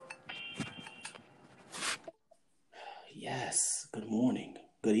Yes, good morning,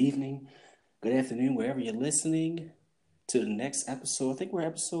 good evening, good afternoon, wherever you're listening to the next episode. I think we're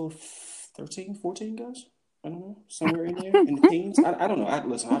episode 13, 14, guys. I don't know, somewhere in there in the teens. I don't know. I'm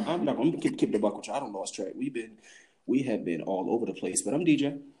not. I'm gonna keep the buck with you. I don't lost track. We have been all over the place. But I'm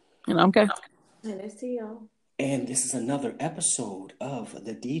DJ, And I'm okay. And it's T.O. and this is another episode of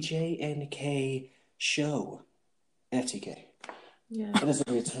the DJ and K show. FTK. Yeah. It is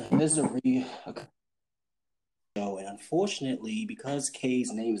a return. This is a show, and unfortunately, because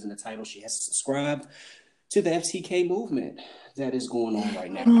Kay's name is in the title, she has to subscribe to the FTK movement that is going on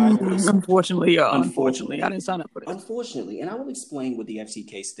right now. Unfortunately, I didn't sign up for this. Unfortunately, and I will explain what the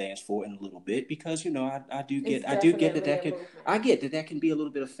FTK stands for in a little bit because I do get that can be a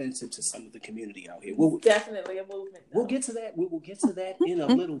little bit offensive to some of the community out here. Definitely a movement. We'll get to that. We will get to that in a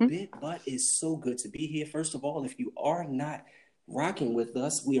little bit, but it's so good to be here. First of all, if you are not rocking with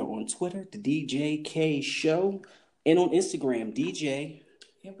us, we are on Twitter, the DJK Show, and on Instagram, DJ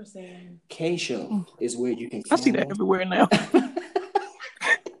K Show is where you can. I see that everywhere now.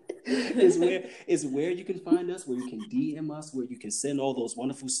 is where you can find us, where you can DM us, where you can send all those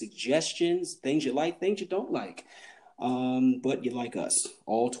wonderful suggestions, things you like, things you don't like. But you like us,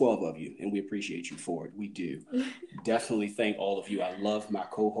 all 12 of you, and we appreciate you for it. We do. Definitely thank all of you. I love my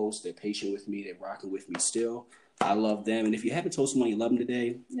co-hosts. They're patient with me. They're rocking with me still. I love them. And if you haven't told someone you love them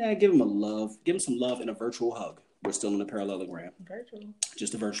today, give them a love. Give them some love and a virtual hug. We're still in a parallelogram. Virtual.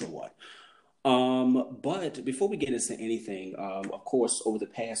 Just a virtual one. But before we get into anything, of course, over the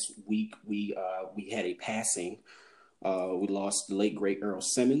past week, we had a passing. We lost the late, great Earl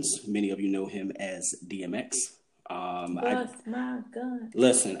Simmons. Many of you know him as DMX. Bust my gun.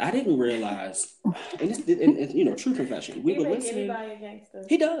 Listen, I didn't realize, and true confession. We were listening.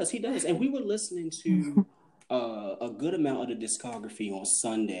 He does, and we were listening to a good amount of the discography on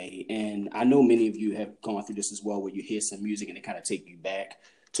Sunday, and I know many of you have gone through this as well, where you hear some music and it kind of take you back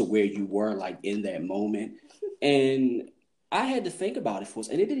to where you were, like in that moment. And I had to think about it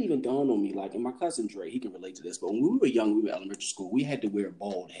first, and it didn't even dawn on me. Like, and my cousin Dre, he can relate to this. But when we were young, we were in elementary school. We had to wear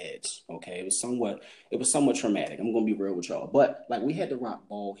bald heads. Okay, it was somewhat traumatic. I'm gonna be real with y'all, but like we had to rock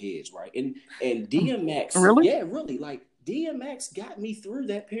bald heads, right? And DMX, really, yeah, really, like DMX got me through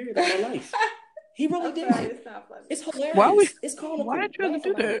that period of my life. He really did. It's hilarious. It's comical. Why did you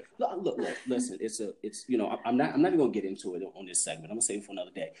do that? Look, listen. I'm not even gonna get into it on this segment. I'm gonna save it for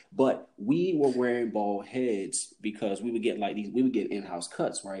another day. But we were wearing bald heads because we would get in-house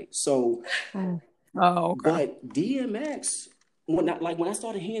cuts, right? So, okay. But DMX, when I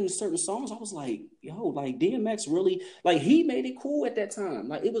started hearing certain songs, I was like, yo, like DMX really, like he made it cool at that time.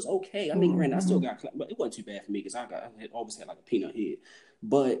 Like it was okay. I mean, granted, I still got, but it wasn't too bad for me because I always had like a peanut head,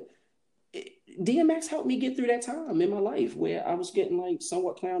 but. DMX helped me get through that time in my life where I was getting like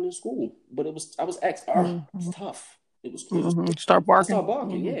somewhat clowned in school, but it was tough. It was Start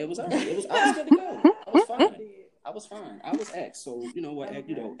barking. Yeah, it was all right. I was good to go. I was fine. I was X. So you know what?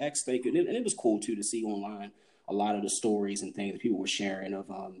 X. Thank you. And it was cool too to see online a lot of the stories and things that people were sharing of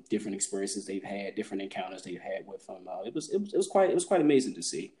different experiences they've had, different encounters they've had with them. It was quite amazing to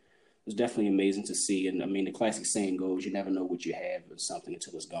see. It was definitely amazing to see. And I mean, the classic saying goes, "You never know what you have with something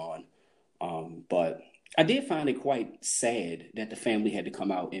until it's gone." But I did find it quite sad that the family had to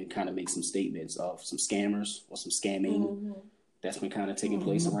come out and kind of make some statements of some scammers or some scamming that's been kind of taking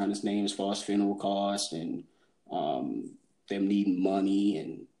place around his name as far as funeral costs and them needing money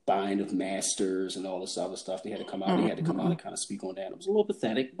and buying of masters and all this other stuff. They had to come out. They had to come out and kind of speak on that. It was a little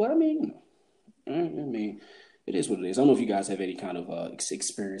pathetic, but I mean, it is what it is. I don't know if you guys have any kind of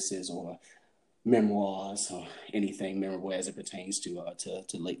experiences or memoirs or anything memorable as it pertains to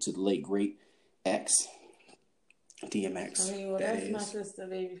the late great X DMX. I mean, that's my sister,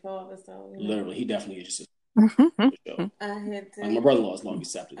 baby father. So literally, he definitely is just. I had to. My brother's long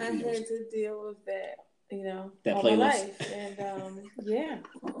accepted. I had to deal with that, that all playlist. my life, and yeah.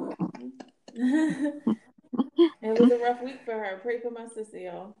 It was a rough week for her. Pray for my sister,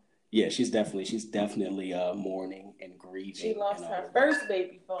 y'all. Yeah, she's definitely mourning and grieving. She lost her first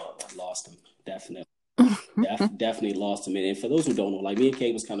baby father. Lost him, definitely. Definitely lost him. And for those who don't know, like me and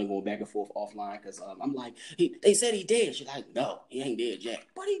Kate was kind of going back and forth offline because I'm like, they said he dead. She's like, no, he ain't dead yet,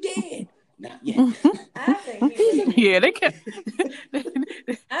 but he dead. Not yet. I think he was. Yeah, they can't.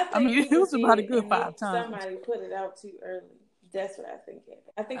 I mean, he was about a good 5 times. Somebody put it out too early. That's what I think.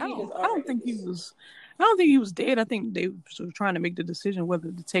 I think I don't think he was dead. I think they were trying to make the decision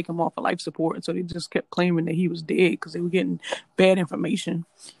whether to take him off of life support, and so they just kept claiming that he was dead because they were getting bad information.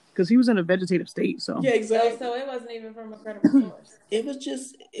 Because he was in a vegetative state, so yeah, exactly. So it wasn't even from a credible source. It was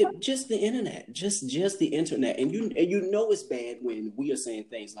just the internet, just the internet, and you know it's bad when we are saying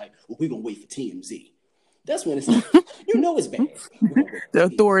things like, "Well, we're gonna wait for TMZ." That's when it's you know it's bad. The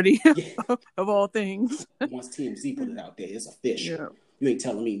authority Yeah. of all things. Once TMZ put it out there, it's official. Yeah. You ain't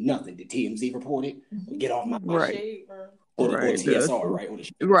telling me nothing. Did TMZ report it? Get off my Right. Shade, bro. or the Right. TSR, right? Or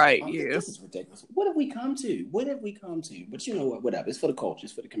the Right, Oh, yeah. This is ridiculous. What have we come to? What have we come to? But you know what? Whatever. It's for the culture.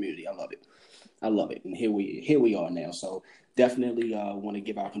 It's for the community. I love it. I love it. And here we are now. So definitely want to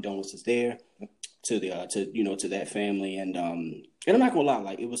give our condolences there to the to that family. And I'm not gonna lie,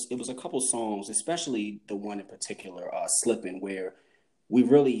 like it was a couple songs, especially the one in particular, Slipping, where we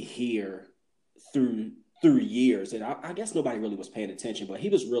really hear through years, and I guess nobody really was paying attention, but he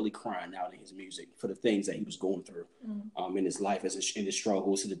was really crying out in his music for the things that he was going through in his life, in his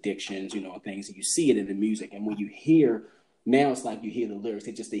struggles, his addictions, and things. And you see it in the music, and when you hear now, it's like you hear the lyrics;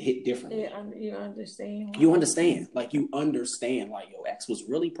 they hit differently. Yeah, you understand. You understand, like yo, X was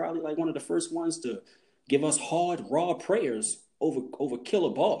really probably like one of the first ones to give us hard, raw prayers over killer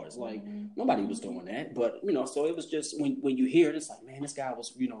bars. Like nobody was doing that, but so it was just when you hear it, it's like, man, this guy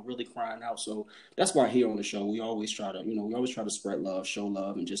was really crying out. So that's why here on the show we always try to spread love, show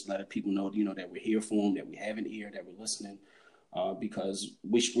love, and just let people know that we're here for them, that we have an ear, that we're listening, because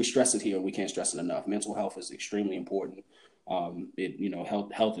we stress it here. We can't stress it enough. Mental health is extremely important.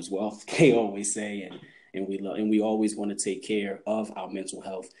 Health is wealth. They always say, and we always want to take care of our mental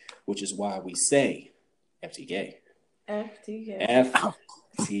health, which is why we say FTK. FTK.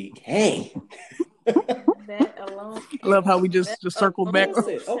 That alone. I love how we just circled back.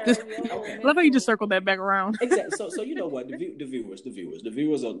 Okay. I love how you just circled that back around. Exactly. So you know what the viewers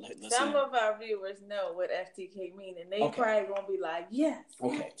are listening. Some of our viewers know what FTK mean, and they probably gonna be like, yes.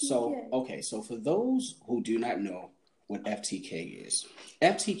 Okay. So for those who do not know what FTK is,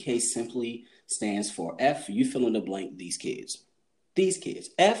 FTK simply stands for F. You fill in the blank. These kids.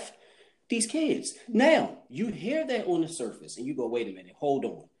 F. These kids. Now, you hear that on the surface and you go, wait a minute, hold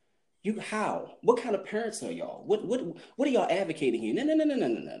on. What kind of parents are y'all? What are y'all advocating here?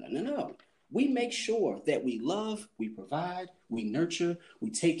 No. We make sure that we love, we provide, we nurture, we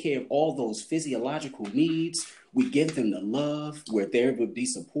take care of all those physiological needs. We give them the love. We're there to be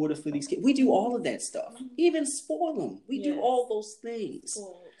supportive for these kids. We do all of that stuff. Even spoil them. We do all those things.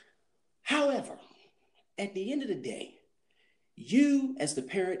 Cool. However, at the end of the day, you, as the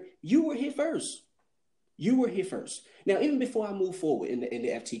parent, you were here first. Now, even before I move forward in the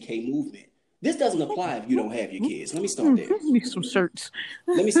FTK movement, this doesn't apply if you don't have your kids. Let me start there. Need some shirts.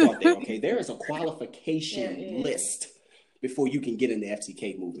 Let me start there, okay? There is a qualification list before you can get in the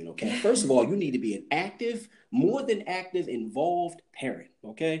FTK movement, okay? First of all, you need to be an active, more than active, involved parent,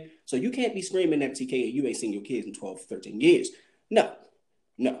 okay? So you can't be screaming FTK and you ain't seen your kids in 12, 13 years. No.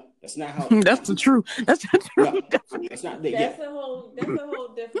 That's not how. That's the truth. That's the truth. No, that's not. That's a whole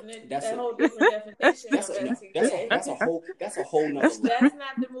different. That's a whole different definition. That's a whole nother. That's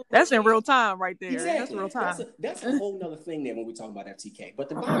not the movie. That's in real time, right there. Exactly. That's real time. That's a whole nother thing there when we talk about FTK. But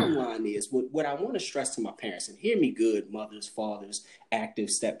the bottom line is what I want to stress to my parents, and hear me good, mothers, fathers,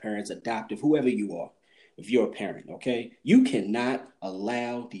 active step parents, adoptive, whoever you are, if you're a parent, okay, you cannot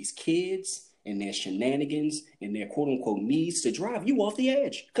allow these kids and their shenanigans and their quote-unquote needs to drive you off the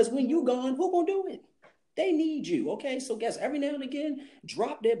edge. Because when you gone, who gonna do it? They need you, okay? So guess every now and again,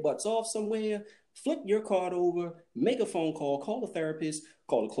 drop their butts off somewhere, flip your card over, make a phone call a therapist,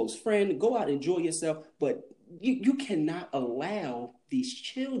 call a close friend, go out and enjoy yourself. But you cannot allow these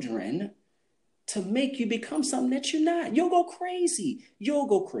children to make you become something that you're not. You'll go crazy.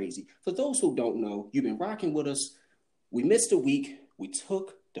 For those who don't know, you've been rocking with us. We missed a week. We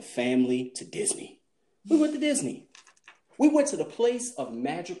took the family to Disney. We went to Disney. We went to the place of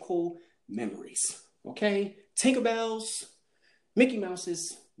magical memories. Okay? Tinkerbells, Mickey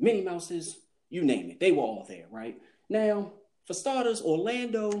Mouses, Minnie Mouses, you name it. They were all there, right? Now, for starters,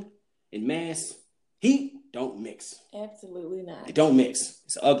 Orlando and Mass, heat don't mix. Absolutely not. It don't mix.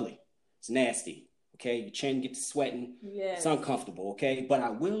 It's ugly. It's nasty. Okay, your chin gets sweating. Yes. It's uncomfortable, okay? But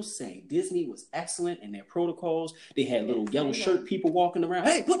I will say Disney was excellent in their protocols. They had little yellow shirt people walking around.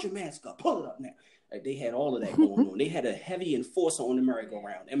 Hey, put your mask up. Pull it up now. They had all of that going on. They had a heavy enforcer on the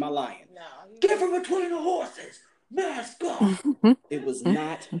merry-go-round. Am I lying? No. Get from between the horses. Mask up. It was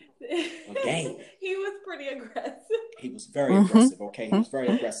not a game. He was pretty aggressive. He was very aggressive, okay? He was very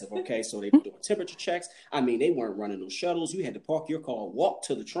aggressive, okay? So they were doing temperature checks. I mean, they weren't running those shuttles. You had to park your car, walk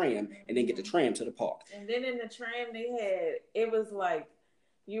to the tram, and then get the tram to the park. And then in the tram it was like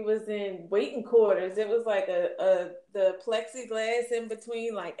you was in waiting quarters. It was like the plexiglass in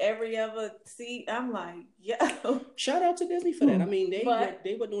between like every other seat. I'm like, yo. Shout out to Disney for that. I mean, they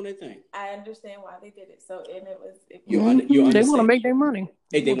were doing their thing. I understand why they did it. So, and it was they want to make their money.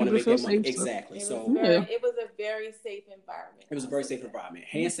 They want to make their money. Exactly. It was a very safe environment. It was a very safe environment.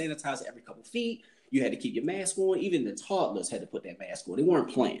 Hand sanitizer every couple feet. You had to keep your mask on. Even the toddlers had to put that mask on. They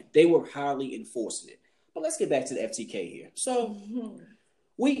weren't playing. They were highly enforcing it. But let's get back to the FTK here. So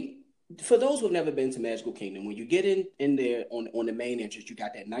for those who have never been to Magical Kingdom, when you get in there on the main entrance, you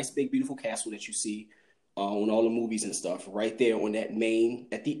got that nice, big, beautiful castle that you see on all the movies and stuff right there on that main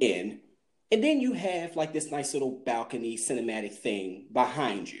at the end. And then you have like this nice little balcony cinematic thing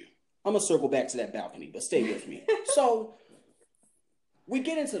behind you. I'm going to circle back to that balcony, but stay with me. So we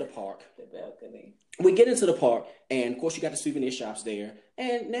get into the park. The balcony. We get into the park, and of course you got the souvenir shops there.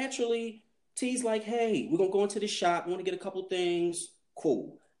 And naturally, T's like, hey, we're going to go into the shop. We want to get a couple things.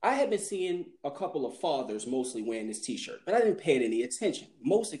 Cool. I had been seeing a couple of fathers mostly wearing this t-shirt, but I didn't pay it any attention.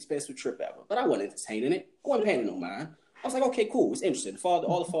 Most expensive trip ever, but I wasn't entertaining it. I wasn't paying no mind. I was like, okay, cool. It's interesting.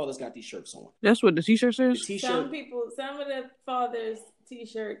 All the fathers got these shirts on. That's what the t-shirt says? The t-shirt. Some of the fathers'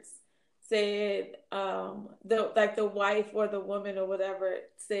 t-shirts said, the wife or the woman or whatever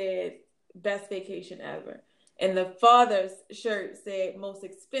said best vacation ever. And the father's shirt said most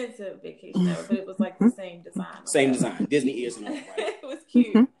expensive vacation ever, but it was like the same design. Same design. Disney ears and all, right? It was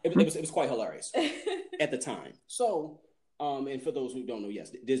cute. It was quite hilarious at the time. So, and for those who don't know,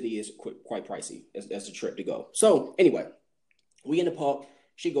 yes, Disney is quite pricey as a trip to go. So, anyway, we in the park.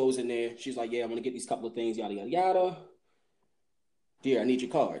 She goes in there. She's like, yeah, I'm going to get these couple of things, yada, yada, yada. Dear, I need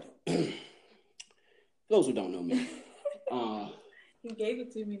your card. For those who don't know me. He gave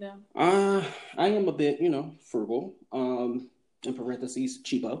it to me now. I am a bit, frugal. In parentheses,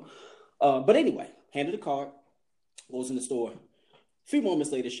 cheapo. But anyway, handed the card, goes in the store. A few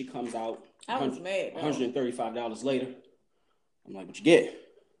moments later, she comes out. I was mad. $135 later. I'm like, what you get?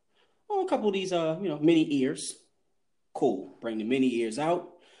 Oh, a couple of these, mini ears. Cool. Bring the mini ears out.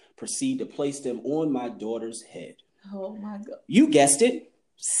 Proceed to place them on my daughter's head. Oh my God. You guessed it.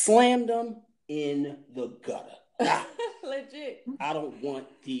 Slammed them in the gutter. Legit. I don't want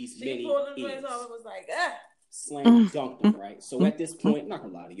these mini ears. She pulled them twins off and was like, Slam dunked them, right? So at this point, not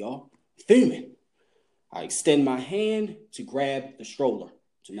gonna lie to y'all, fuming. I extend my hand to grab the stroller,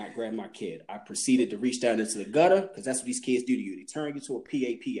 to not grab my kid. I proceeded to reach down into the gutter, because that's what these kids do to you. They turn you to a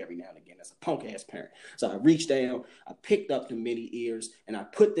PAP every now and again. That's a punk-ass parent. So I reached down, I picked up the mini ears, and I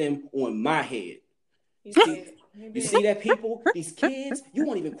put them on my head. You see that, people? These kids, you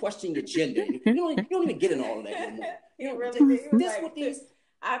won't even question your gender. You don't even get in all of that no more.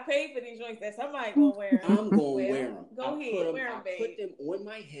 I paid for these joints that somebody gonna wear them. I'm gonna wear them. Go ahead, wear them, babe. I put them on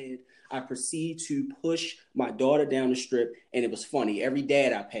my head. I proceed to push my daughter down the strip, and it was funny. Every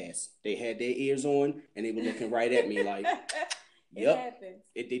dad I passed, they had their ears on, and they were looking right at me like, "Yep."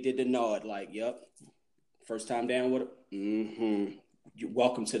 They did the nod, like, "Yep." First time down with it. You're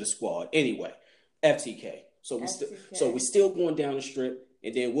welcome to the squad. Anyway, FTK. So we still going down the strip,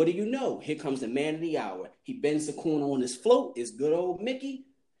 and then what do you know? Here comes the man of the hour. He bends the corner on his float. It's good old Mickey.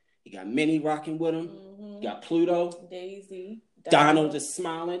 He got Minnie rocking with him. Got Pluto. Daisy. Donald is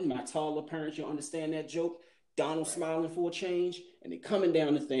smiling. My taller parents, you'll understand that joke. Donald smiling for a change. And they're coming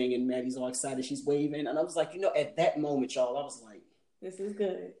down the thing, and Maddie's all excited. She's waving. And I was like, at that moment, y'all, I was like, this is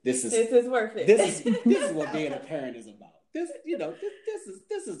good. This is worth it. This is what being a parent is about. This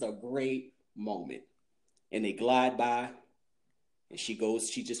is a great moment. And they glide by. And she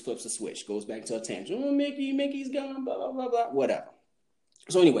just flips a switch, goes back to her tantrum. Oh, Mickey's gone, blah, blah, blah, blah, whatever.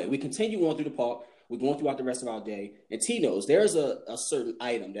 So anyway, we continue on through the park. We're going throughout the rest of our day. And T knows there's a certain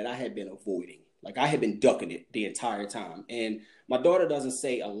item that I had been avoiding. Like I had been ducking it the entire time. And my daughter doesn't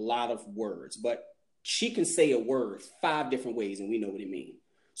say a lot of words, but she can say a word 5 different ways and we know what it means.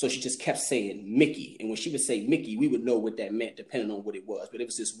 So she just kept saying Mickey. And when she would say Mickey, we would know what that meant depending on what it was. But it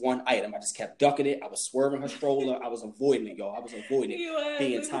was this one item. I just kept ducking it. I was swerving her stroller. I was avoiding it, y'all. I was avoiding it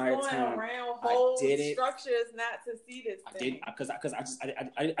the entire time. I did it. Structures not to see this thing. I did because I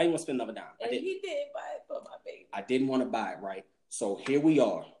didn't want to spend another dime. And he didn't buy it for my baby. I didn't want to buy it, right? So here we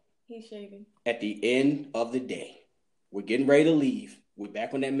are. He's shady. At the end of the day, we're getting ready to leave. We're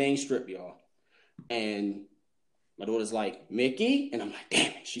back on that main strip, y'all. And my daughter's like, Mickey? And I'm like,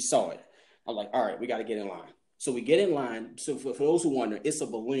 damn it, she saw it. I'm like, all right, we got to get in line. So we get in line. So for those who wonder, it's a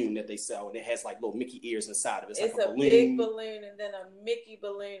balloon that they sell, and it has like little Mickey ears inside of it. It's like a big balloon and then a Mickey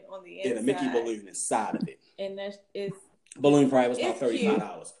balloon on the inside. And a Mickey balloon inside of it. And that's balloon probably was about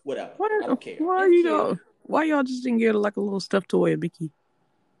 $35. Whatever. I don't care. Why y'all just didn't get like a little stuffed toy of Mickey?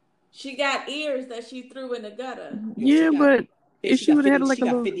 She got ears that she threw in the gutter. But if she would have had like a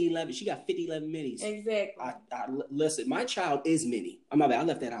little... She got 50-11 minis. Exactly. Listen, my child is Minnie. My bad, I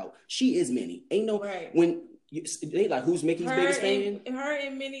left that out. She is Minnie. Ain't no... Right. When they like, who's Mickey's biggest fan? Her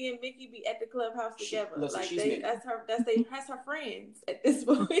and Minnie and Mickey be at the clubhouse together. She's Minnie. That's her friends at this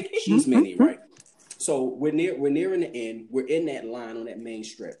point. She's Minnie, right? So we're nearing the end. We're in that line on that main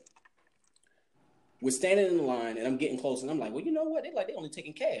strip. We're standing in the line, and I'm getting close, and I'm like, well, you know what? They only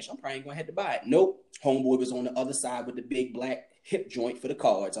taking cash. I'm probably going to have to buy it. Nope. Homeboy was on the other side with the big black hip joint for the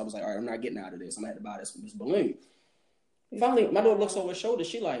cards. I was like, all right, I'm not getting out of this. I'm going to have to buy this balloon. Finally, my daughter looks over her shoulder.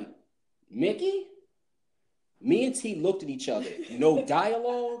 She like, Mickey? Me and T looked at each other. No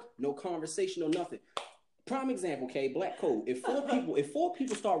dialogue, no conversation, no nothing. Prime example, okay? Black code. If four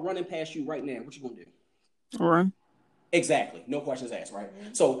people start running past you right now, what you gonna do? Run. Exactly. No questions asked, right?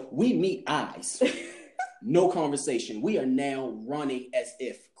 So we meet eyes. No conversation. We are now running as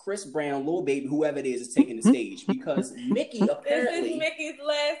if Chris Brown, Lil Baby, whoever it is taking the stage because Mickey apparently. This is Mickey's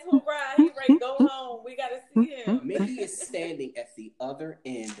last hurrah. He ready to go home. We gotta see him. Mickey is standing at the other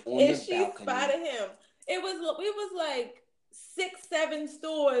end on and the she balcony. Spotted him. It was like 6-7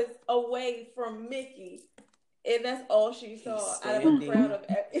 stores away from Mickey, and that's all she saw out of a crowd of.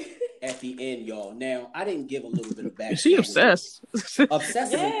 At the end, y'all. Now, I didn't give a little bit of backstory. She obsessed.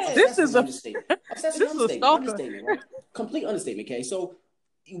 Obsessive. Yes. This is an understatement. Obsessive this is understatement, right? Complete understatement. Okay, so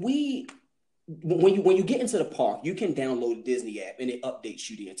when you get into the park, you can download the Disney app and it updates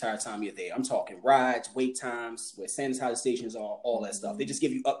you the entire time you're there. I'm talking rides, wait times, where sanitizer stations are, all that stuff. They just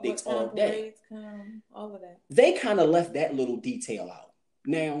give you updates all day. All of that. They kind of left that little detail out.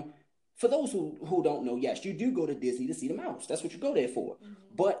 Now, for those who don't know, yes, you do go to Disney to see the mouse. That's what you go there for. Mm-hmm.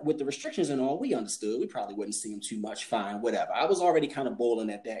 But with the restrictions and all, we understood. We probably wouldn't see them too much. Fine, whatever. I was already kind of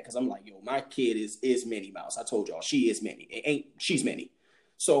boiling at that because I'm like, yo, my kid is Minnie Mouse. I told y'all, she is Minnie. She's Minnie.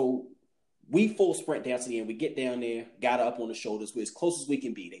 So we full sprint down to the end. We get down there, got her up on the shoulders. We're as close as we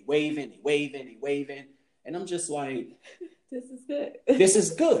can be. They waving. And I'm just like, this is good. This is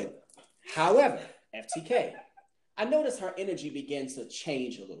good. However, FTK, I noticed her energy began to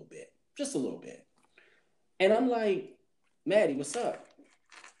change a little bit. Just a little bit. And I'm like, Maddie, what's up?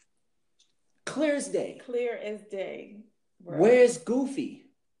 Clear as day. Clear as day. Bro. Where's Goofy?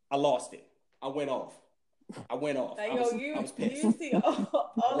 I lost it. I went off. Like, I was pissed. You see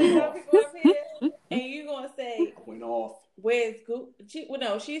all these other people up here, and you going to say, I went off. Where's Goofy?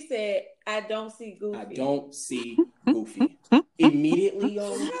 She said, I don't see Goofy. I don't see Goofy. Immediately,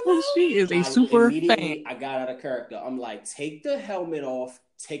 yo. She is a super fan. I got out of character. I'm like, take the helmet off.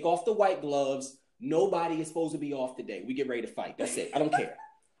 Take off the white gloves. Nobody is supposed to be off today. We get ready to fight. That's it. I don't care.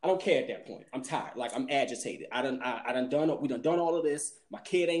 I don't care at that point. I'm tired. Like, I'm agitated. We done all of this. My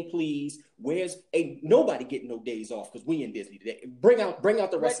kid ain't pleased. Ain't nobody getting no days off because we in Disney today. Bring out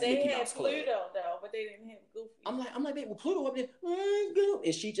the rest of the Mickey Mouse Club. But they had Pluto though, but they didn't have Goofy. I'm like, babe, well, Pluto up there,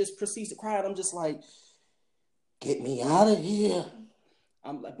 and she just proceeds to cry. And I'm just like, get me out of here.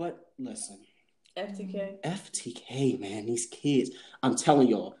 I'm like, but listen. FTK, man, these kids. I'm telling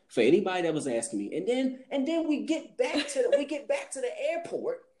y'all, for anybody that was asking me, and then we get back to the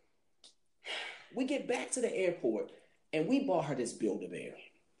airport. We get back to the airport, and we bought her this Build-A-Bear.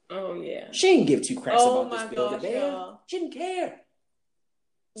 Oh yeah. She didn't give two craps about this Build-A-Bear. Y'all. She didn't care.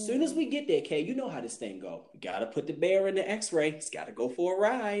 As soon as we get there, Kay, you know how this thing go. You gotta put the bear in the X-ray. It's gotta go for a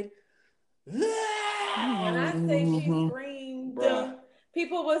ride. When I say she screamed,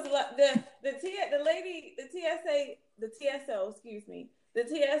 people was like the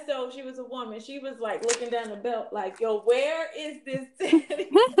TSO, she was a woman. She was like looking down the belt like, yo, where is this teddy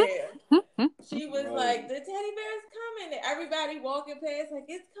bear? She was like, the teddy bear is coming. And everybody walking past like,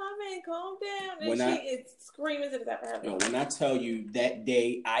 it's coming, calm down. And she is screaming to the top of her voice. When I tell you that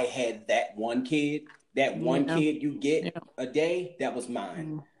day I had that one kid you get a day, that was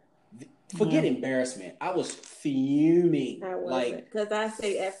mine. Forget embarrassment. I was fuming. I wasn't, because I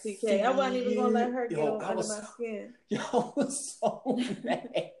say FTK. I wasn't even gonna let her get under my skin. I was so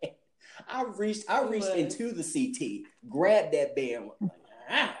mad. I reached into the CT, grabbed that bear, and went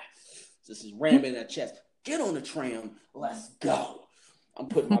like, this is ramming in her chest. Get on the tram. Let's go. I'm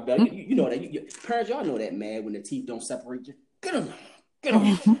putting my belt. You know that. Parents, y'all know that, man. When the teeth don't separate you, get on there.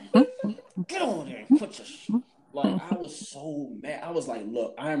 Put your. Like, I was so mad. I was like,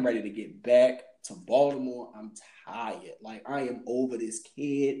 look, I'm ready to get back to Baltimore. I'm tired. Like, I am over this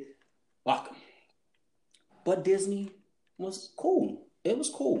kid. Fuck him. But Disney was cool. It was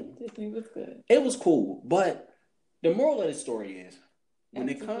cool. Disney was good. It was cool. But the moral of the story is, when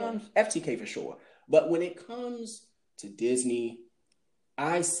it comes, FTK for sure. But when it comes to Disney,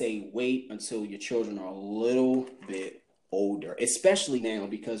 I say wait until your children are a little bit older, especially now,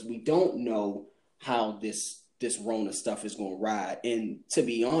 because we don't know how this Rona stuff is going to ride. And to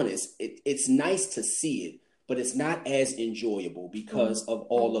be honest, it's nice to see it, but it's not as enjoyable because of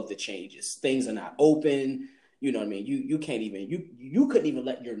all of the changes. Things are not open. You know what I mean? You can't even, you couldn't even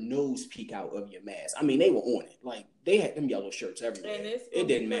let your nose peek out of your mask. I mean, they were on it. Like, they had them yellow shirts everywhere. And it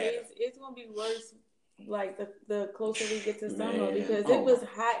didn't matter. It's going to be worse like the closer we get to summer, Man, because oh it was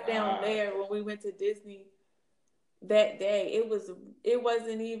my hot down God. there when we went to Disney that day. It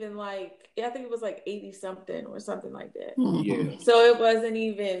wasn't even like, I think it was like 80 something or something like that. Yeah. So it wasn't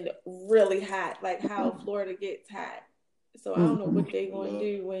even really hot, like how Florida gets hot. So I don't know what they're going to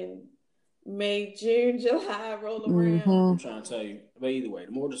do when May, June, July roll around. I'm trying to tell you. But either way,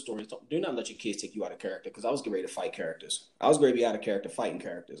 the more the story is, do not let your kids take you out of character, because I was getting ready to fight characters. I was ready to be out of character fighting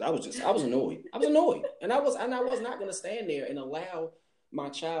characters. I was annoyed. I was annoyed. And I was not going to stand there and allow my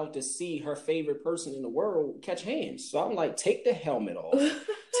child to see her favorite person in the world catch hands. So I'm like, take the helmet off.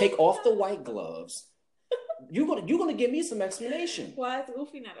 Take off the white gloves. You're gonna give me some explanation. Why is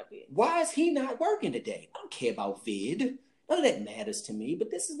Goofy not up here? Why is he not working today? I don't care about Vid. None of that matters to me.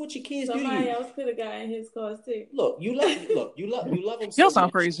 But this is what your kids do. Somebody else could have got in his cars too. Look, you love him. Y'all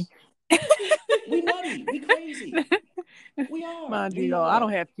sound crazy. We nutty. We crazy. We are. Mind you, y'all, I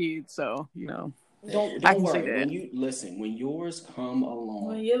don't have kids, so Don't I can worry. say that. When yours come along,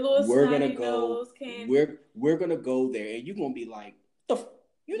 when your little we're gonna snotty go. nose can, We're gonna go there, and you're gonna be like, this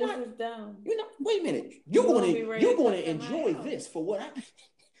is dumb. Wait a minute. You're gonna enjoy this for what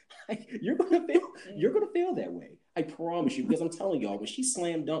you're gonna feel that way. I promise you, because I'm telling y'all, when she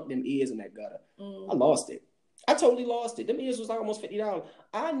slam dunked them ears in that gutter, I lost it. I totally lost it. Them ears was like almost $50.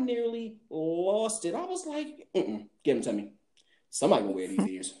 I nearly lost it. I was like, get them to me. Somebody gonna wear these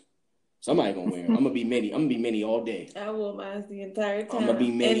ears. Somebody gonna wear them. I'm gonna be mini all day. I wore mine the entire time. I'm gonna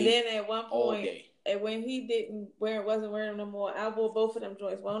be mini. And then at one all point, day. And when he wasn't wearing them no more, I wore both of them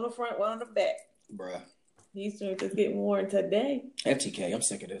joints, one on the front, one on the back. Bruh. These joints is getting worn today. FTK, I'm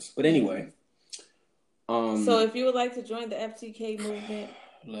sick of this. But anyway. So if you would like to join the FTK movement,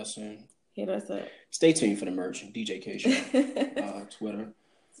 listen, hit us up. Stay tuned for the merch. DJ K Show, Twitter.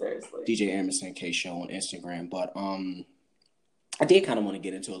 Seriously. DJ Emerson K Show on Instagram. But I did kind of want to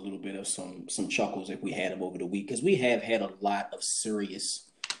get into a little bit of some chuckles if we had them over the week, because we have had a lot of serious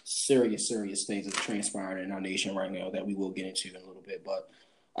things that are transpiring in our nation right now that we will get into in a little bit. But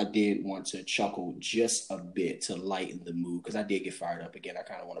I did want to chuckle just a bit to lighten the mood, because I did get fired up again. I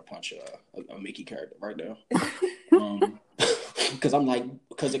kind of want to punch a Mickey character right now. Because I'm like,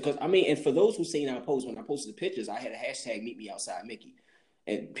 because I mean, and for those who seen our post, when I posted the pictures, I had a hashtag Meet Me Outside Mickey.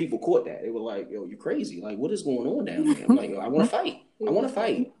 And people caught that. They were like, yo, you're crazy. Like, what is going on down there? I'm like, I want to fight. I want to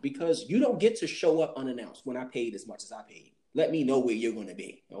fight, because you don't get to show up unannounced when I paid as much as I paid. Let me know where you're going to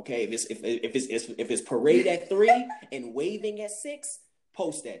be. Okay. If it's parade at 3 and waving at 6,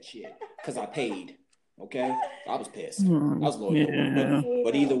 post that shit, because I paid. Okay. I was pissed. I was loyal. Yeah.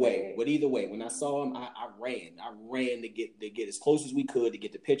 But either way, when I saw him, I ran to get as close as we could to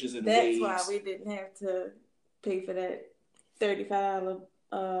get the pictures and the waves. That's why we didn't have to pay for that $35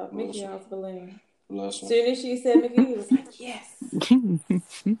 Mickey Mouse balloon. As soon as she said Mickey, he was like, yes.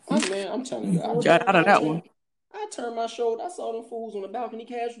 I'm telling you, I got out of that one. I turned my shoulder. I saw them fools on the balcony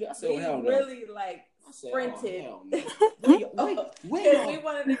casually. I said, hell no. Really sprinted. Wait. Because we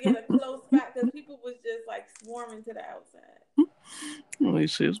wanted to get a close spot, because people was just like swarming to the outside. He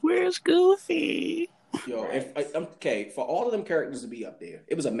says, "Where's Goofy?" Yo, for all of them characters to be up there,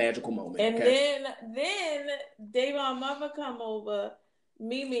 it was a magical moment. And then Davon mother come over.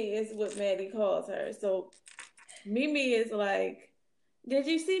 Mimi is what Maddie calls her. So Mimi is like, "Did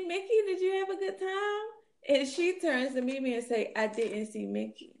you see Mickey? Did you have a good time?" And she turns to Mimi and say, "I didn't see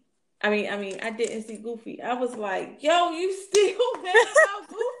Mickey. I mean, I didn't see Goofy." I was like, "Yo, you still mad about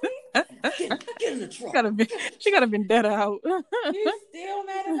Goofy? Get in the truck." She gotta been dead out. You still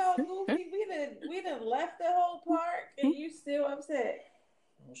mad about Goofy? We done left the whole park, and you still upset?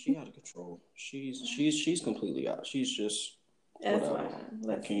 Well, she out of control. She's completely out. She's just. That's why.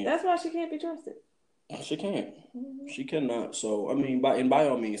 That's why she can't be trusted. She can't. She cannot. So, I mean, by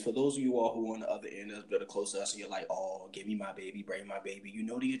all means, for those of you all who are on the other end that are close to us, and you're like, oh, give me my baby, bring my baby. You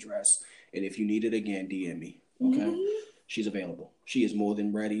know the address. And if you need it again, DM me. Okay? She's available. She is more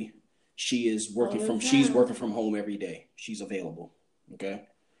than ready. She's working from home every day. She's available. Okay?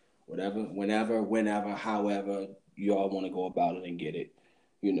 Whenever, however you all want to go about it and get it,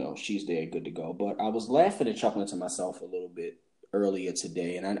 she's there, good to go. But I was laughing and chuckling to myself a little bit earlier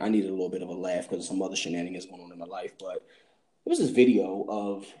today, and I needed a little bit of a laugh because of some other shenanigans going on in my life. But it was this video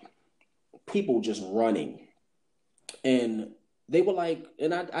of people just running, and they were like,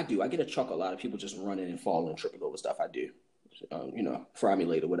 and I get a chuckle out of people just running and falling and tripping over stuff. I do, fry me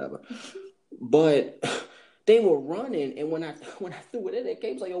later, whatever. But they were running, and when I threw it in, it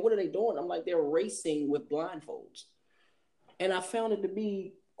came like, yo, what are they doing? I'm like, they're racing with blindfolds, and I found it to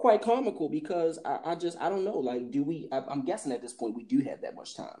be quite comical, because I don't know, like, I'm guessing at this point we do have that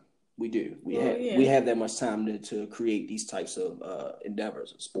much time. We do. We Well, have that much time to create these types of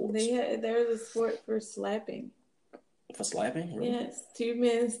endeavors of sports. There's a sport for slapping. For slapping? Really? Yes. Two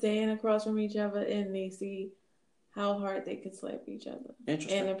men stand across from each other and they see how hard they can slap each other.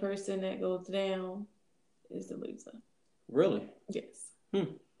 Interesting. And the person that goes down is the loser. Really? Yes.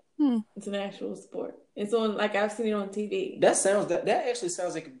 Hmm. It's an actual sport. It's on, like, I've seen it on TV. That actually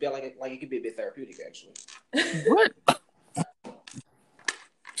sounds like it could be a bit therapeutic, actually. What?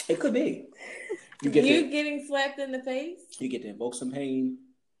 It could be. Getting slapped in the face? You get to invoke some pain,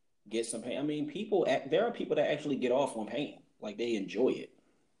 get some pain. I mean, there are people that actually get off on pain. Like, they enjoy it.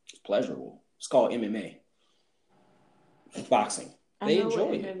 It's pleasurable. It's called MMA. Boxing. They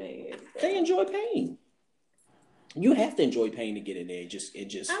enjoy it. MMA is. They enjoy pain. You have to enjoy pain to get in there. I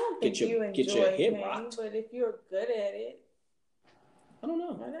don't think you enjoy pain, rocked. But if you're good at it, I don't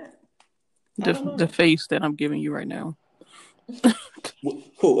know. Why not? The face that I'm giving you right now.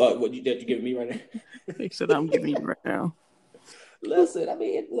 Who? What you giving me right now? The face that I'm giving you right now. Listen, I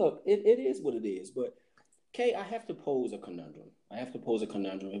mean, look, it is what it is. But Kay, I have to pose a conundrum.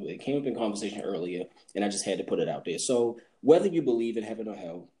 It came up in conversation earlier, and I just had to put it out there. So whether you believe in heaven or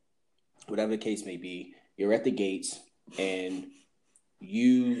hell, whatever the case may be, you're at the gates, and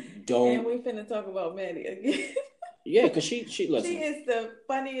you don't. And we finna talk about Maddie again. Yeah, because she listen. She is the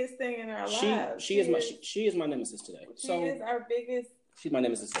funniest thing in our lives. She is my nemesis today. She is our biggest. She's my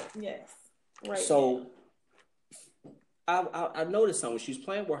nemesis today. Yes, right. So I noticed something. She's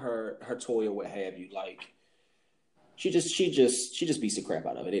playing with her toy or what have you. Like she just beats the crap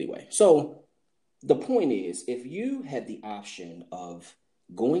out of it anyway. So the point is, if you had the option of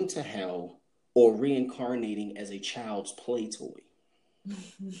going to hell or reincarnating as a child's play toy,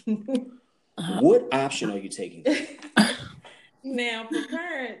 what option are you taking? Now, for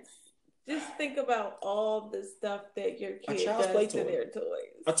parents, just think about all the stuff that your kid does to their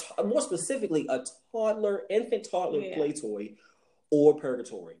toys. More specifically, a infant toddler play toy or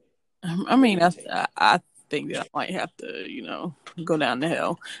purgatory. I mean, I think that I might have to, go down to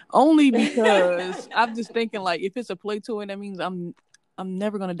hell. Only because I'm just thinking, like, if it's a play toy, that means I'm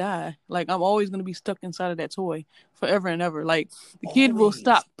never gonna die. Like, I'm always gonna be stuck inside of that toy forever and ever. Like, the kid will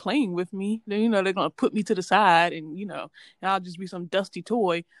stop playing with me. They're gonna put me to the side, and and I'll just be some dusty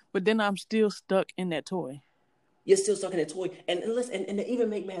toy. But then I'm still stuck in that toy. You're still stuck in that toy, and listen, and to even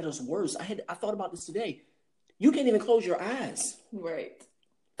make matters worse, I thought about this today. You can't even close your eyes. Right.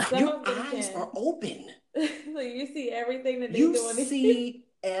 Your eyes are open. So you see everything that they're doing. You see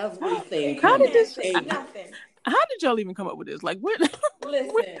everything. How did this? Nothing. How did y'all even come up with this? Like, what?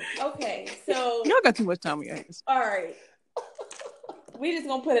 Listen, okay, so y'all got too much time on your hands. All right, we just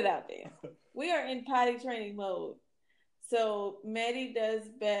gonna put it out there. We are in potty training mode, so Maddie does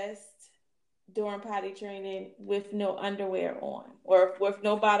best during potty training with no underwear on or with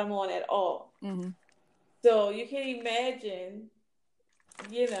no bottom on at all. Mm-hmm. So you can imagine,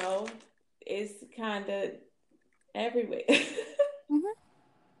 it's kind of everywhere. Mm-hmm.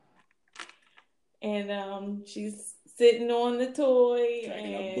 And she's sitting on the toy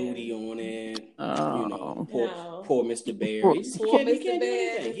dragging and a booty on it. Poor Mr. Bear. Poor Mr.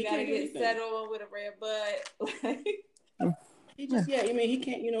 Bear. He gotta get settled with a red butt. He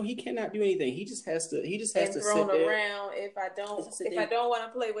can't. He cannot do anything. He just has to. Sit thrown there. around. If I don't want to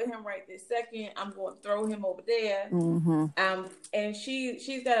play with him right this second, I'm going to throw him over there. Mm-hmm. And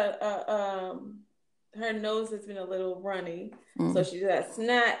she's got her nose has been a little runny, so she's got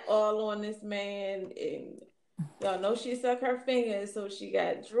snot all on this man, and y'all know she sucked her fingers, so she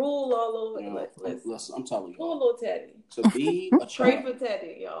got drool all over. Listen, I'm telling you, poor little Teddy. To be a child, pray for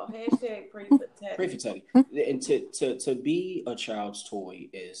Teddy, y'all. Hashtag pray for Teddy. Pray for Teddy, and to be a child's toy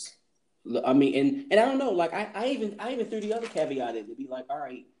is. I mean, and I don't know. Like I even threw the other caveat in to be like, all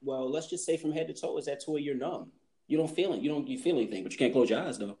right, well, let's just say from head to toe, is that toy you're numb. You don't feel it. You feel anything, but you can't close your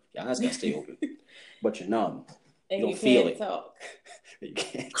eyes though. Your eyes gotta stay open. But you're numb. And you don't feel it. Talk. You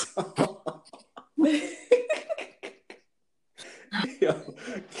can't talk. Yo,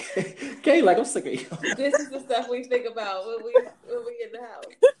 Kay, like I'm sick of you. This is the stuff we think about when we in the house.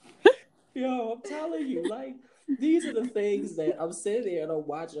 Yo, I'm telling you, like these are the things that I'm sitting there and I'm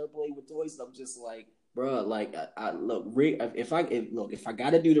watching her play with toys. And I'm just like, bro, like I look. If I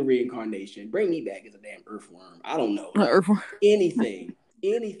got to do the reincarnation, bring me back as a damn earthworm. I don't know anything.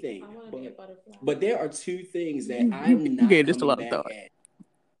 Anything. But there are two things that I'm not coming just a lot of thought.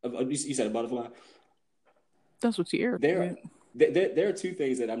 You said a butterfly? That's what you hear. There are two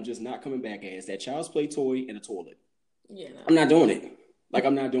things that I'm just not coming back as. That child's play toy and a toilet. Yeah. No. I'm not doing it. Like,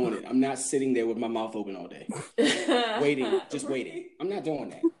 I'm not doing it. I'm not sitting there with my mouth open all day. waiting. I'm not doing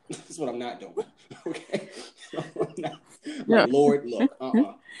that. That's what I'm not doing. Okay? My Lord, look.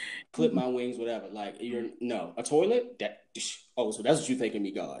 clip my wings, whatever. Like a toilet. So that's what you think of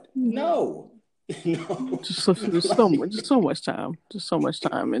me, God? No. No. Just so much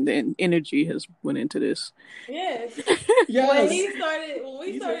time, and then energy has went into this. Yes. Yes. When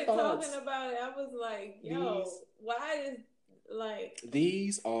we started talking about it, I was like, "Yo, why is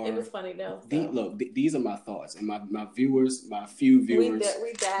these are?" It was funny though. These are my thoughts, and my viewers, my few viewers,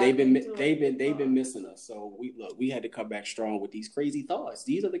 they've been missing us. So we had to come back strong with these crazy thoughts.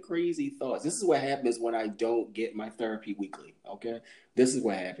 These are the crazy thoughts. This is what happens when I don't get my therapy weekly. Okay, this is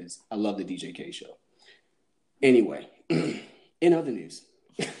what happens. I love the DJK show. Anyway, in other news.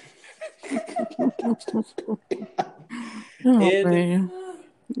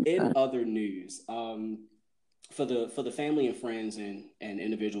 In other news, for the family and friends and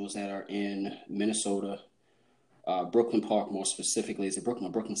individuals that are in Minnesota, Brooklyn Park more specifically, is it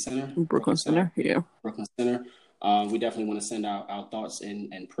Brooklyn Center? Brooklyn Center, yeah. Brooklyn Center. We definitely want to send our thoughts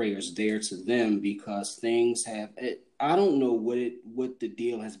and prayers there to them, because things have. I don't know what the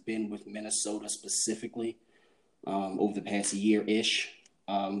deal has been with Minnesota specifically over the past year-ish.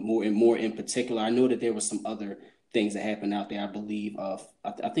 More in particular, I know that there were some other things that happened out there. I believe I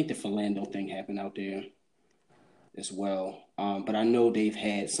think the Philando thing happened out there as well. But I know they've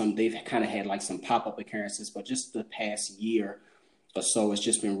kind of had like some pop-up occurrences, but just the past year or so, it's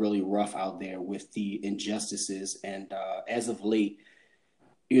just been really rough out there with the injustices. And as of late,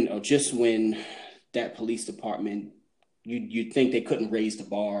 just when that police department, you'd think they couldn't raise the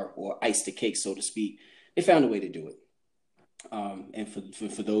bar or ice the cake, so to speak, they found a way to do it. And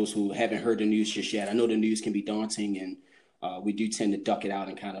for those who haven't heard the news just yet, I know the news can be daunting, and we do tend to duck it out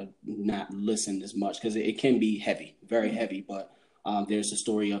and kind of not listen as much because it can be heavy, very heavy. But there's a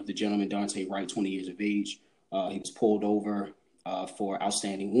story of the gentleman, Dante Wright, 20 years of age. He was pulled over for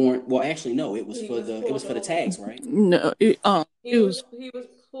outstanding warrant. Well, actually, no, it was for the tags, right? No, he was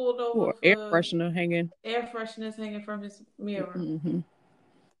pulled over for air fresheners hanging from his mirror. Mm-hmm.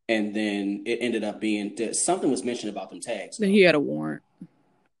 And then it ended up being that something was mentioned about them tags. That he had a warrant.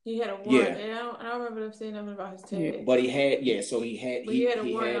 He had a warrant. Yeah. I don't remember them saying nothing about his tag. Yeah. But he had a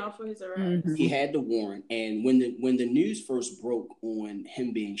warrant out for his arrest. He had the warrant. And when the news first broke on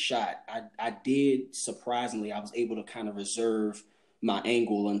him being shot, I did, surprisingly, I was able to kind of reserve my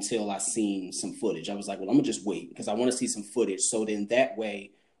angle until I seen some footage. I was like, well, I'm gonna just wait because I want to see some footage. So then that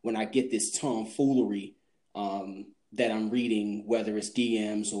way, when I get this tomfoolery, that I'm reading, whether it's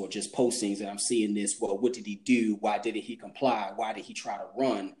DMs or just postings that I'm seeing this, well, what did he do? Why didn't he comply? Why did he try to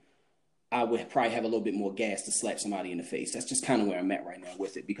run? I would probably have a little bit more gas to slap somebody in the face. That's just kind of where I'm at right now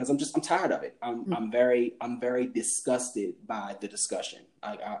with it, because I'm tired of it. I'm very disgusted by the discussion.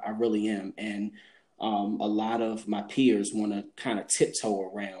 I really am. And a lot of my peers want to kind of tiptoe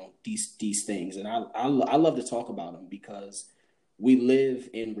around these things. And I love to talk about them because we live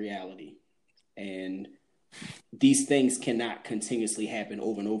in reality, and these things cannot continuously happen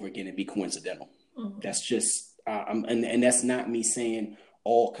over and over again and be coincidental. Mm-hmm. That's just, and that's not me saying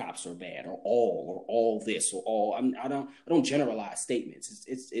all cops are bad or all this or all. I don't generalize statements.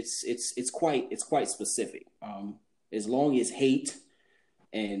 It's quite specific. As long as hate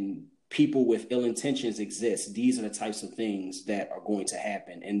and people with ill intentions exist, these are the types of things that are going to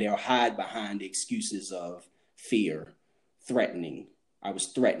happen, and they'll hide behind the excuses of fear, threatening. I was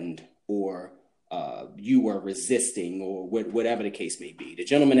threatened, or you were resisting, or whatever the case may be. The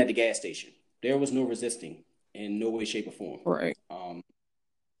gentleman at the gas station, there was no resisting in no way, shape, or form. Right.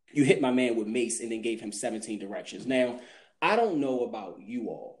 You hit my man with mace and then gave him 17 directions. Now, I don't know about you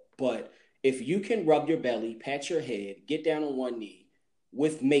all, but if you can rub your belly, pat your head, get down on one knee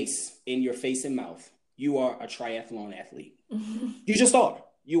with mace in your face and mouth, you are a triathlon athlete. Mm-hmm. You just are.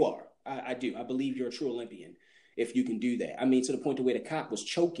 You are. I do. I believe you're a true Olympian if you can do that. I mean, to the point to where the cop was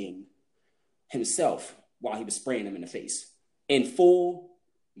choking himself while he was spraying him in the face in full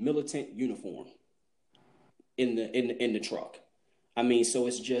militant uniform in the truck. I mean, so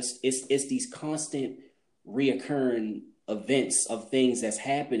it's these constant reoccurring events of things that's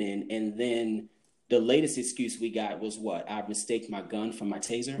happening. And then the latest excuse we got was what? I mistaked my gun for my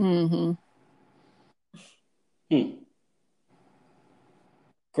taser. Mm-hmm.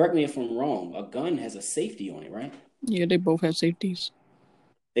 Correct me if I'm wrong. A gun has a safety on it, right? Yeah, they both have safeties.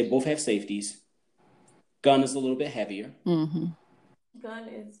 They both have safeties. Gun is a little bit heavier. Mm-hmm. Gun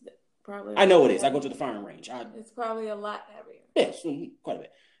is probably... I know it is. I go to the firing range. It's probably a lot heavier. Yes, quite a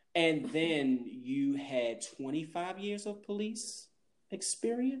bit. And then you had 25 years of police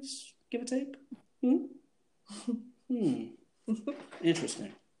experience, give or take.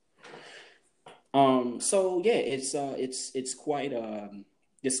 Interesting. So yeah, it's quite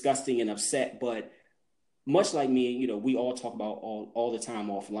disgusting and upset. But much like me, we all talk about all the time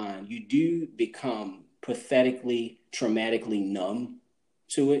offline, you do become pathetically, traumatically numb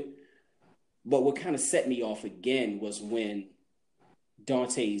to it. But what kind of set me off again was when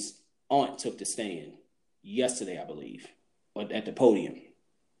Dante's aunt took the stand yesterday, I believe, at the podium.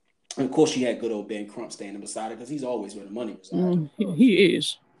 And of course, she had good old Ben Crump standing beside her because he's always where the money resides. He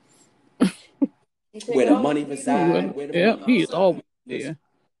is. Where the money resides. Yeah, he is always there.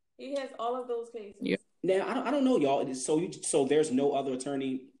 He has all of those cases. Yeah. Now, I don't know, y'all. So there's no other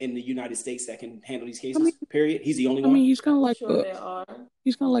attorney in the United States that can handle these cases, period? He's the only one? He's kind of like there are.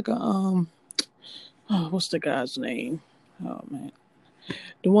 He's kind of like what's the guy's name? Oh, man.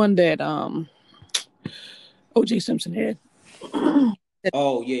 The one that O.J. Simpson had.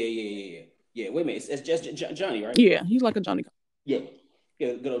 Oh, yeah. Yeah, wait a minute. It's just Johnny, right? Yeah, he's like a Johnny. Yeah,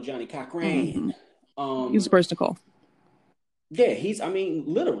 good old Johnny Cochran. He's the person to call. Yeah,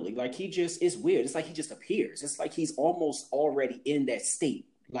 literally, like it's weird. It's like he just appears. It's like he's almost already in that state.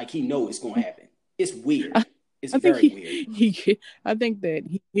 Like he knows it's going to happen. It's weird. It's very weird. I think that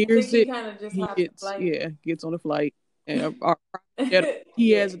he hears it. He gets on the flight and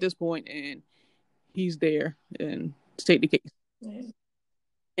he has at this point, and he's there and to take the case. Yeah.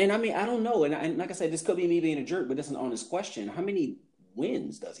 And I don't know. And like I said, this could be me being a jerk, but that's an honest question. How many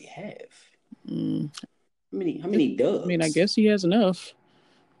wins does he have? How many dubs? I guess he has enough.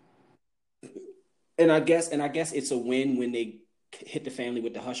 And I guess it's a win when they hit the family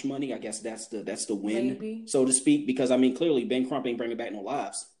with the hush money. I guess that's the win, maybe, so to speak, because clearly Ben Crump ain't bringing back no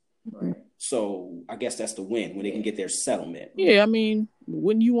lives. Right. So I guess that's the win when they can get their settlement. Yeah,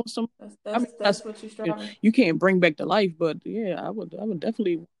 when you want some, that's what you're striving. You can't bring back the life, but yeah, I would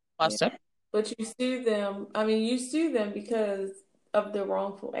definitely myself. But you sue them. You sue them because of the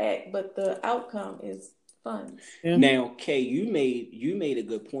wrongful act, but the outcome is fun. Yeah. Now, Kay, you made a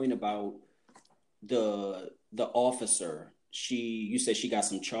good point about the officer. You said she got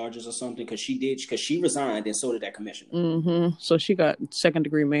some charges or something because she resigned and so did that commissioner. Mm-hmm. So she got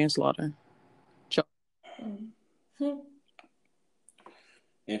 2nd-degree manslaughter. Mm-hmm.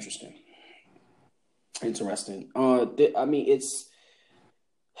 Interesting. It's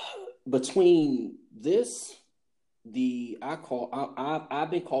between this.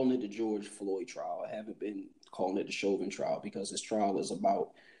 I've been calling it the George Floyd trial. I haven't been calling it the Chauvin trial because this trial is about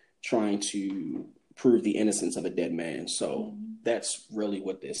trying to prove the innocence of a dead man. So that's really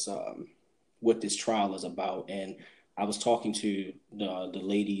what this trial is about. And I was talking to the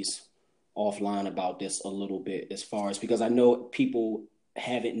ladies offline about this a little bit as far as because I know people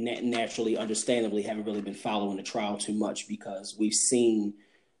haven't naturally, understandably, haven't really been following the trial too much because we've seen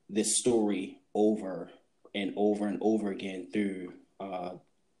this story over and over and over again through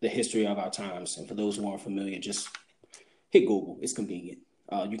the history of our times. And for those who aren't familiar, just hit Google. It's convenient.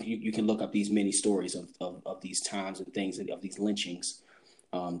 You can look up these many stories of these times and things and of these lynchings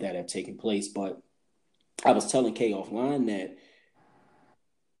that have taken place. But I was telling Kay offline that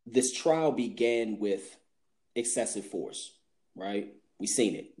this trial began with excessive force, right? We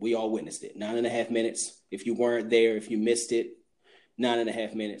seen it. We all witnessed it. 9.5 minutes. If you weren't there, if you missed it,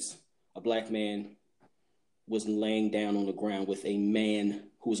 9.5 minutes. A black man was laying down on the ground with a man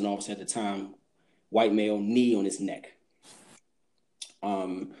who was an officer at the time, white male, knee on his neck.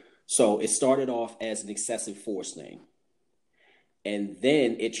 So it started off as an excessive force thing. And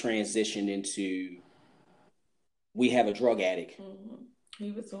then it transitioned into, we have a drug addict. Mm-hmm.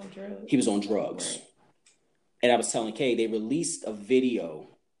 He was on drugs. Right. And I was telling Kay, they released a video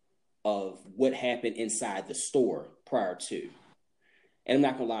of what happened inside the store prior to. And I'm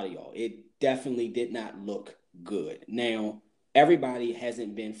not going to lie to y'all, it definitely did not look good. Now, everybody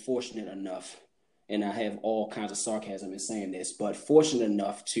hasn't been fortunate enough, and I have all kinds of sarcasm in saying this, but fortunate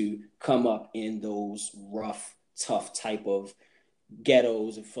enough to come up in those rough, tough type of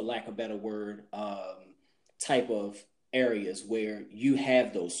ghettos, for lack of a better word, type of areas where you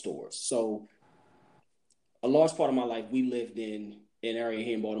have those stores. So a large part of my life, we lived in an area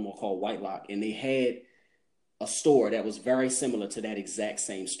here in Baltimore called White Lock, and they had a store that was very similar to that exact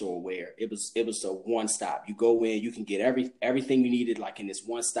same store where it was a one stop. You go in, you can get everything you needed, like in this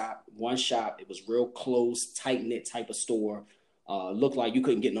one shop. It was real close, tight knit type of store. Looked like you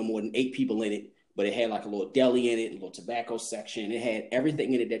couldn't get no more than 8 people in it, but it had like a little deli in it, a little tobacco section. It had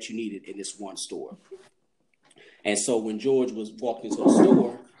everything in it that you needed in this one store. And so when George was walking into the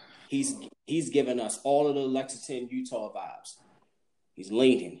store, he's giving us all of the Lexington, Utah vibes. He's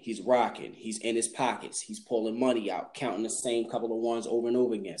leaning, he's rocking, he's in his pockets, he's pulling money out, counting the same couple of ones over and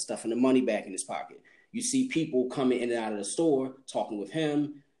over again, stuffing the money back in his pocket. You see people coming in and out of the store, talking with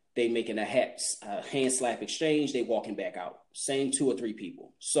him. They making a hand slap exchange. They walking back out. Same 2 or 3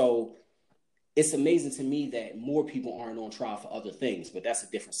 people. So it's amazing to me that more people aren't on trial for other things, but that's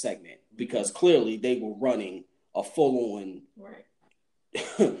a different segment because clearly they were running a full-on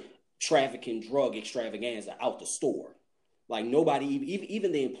trafficking drug extravaganza out the store. Like nobody,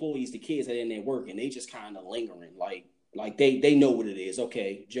 even the employees, the kids that are in there working, they just kind of lingering. Like they know what it is.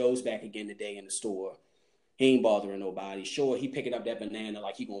 Okay, Joe's back again today in the store. He ain't bothering nobody. Sure, he picking up that banana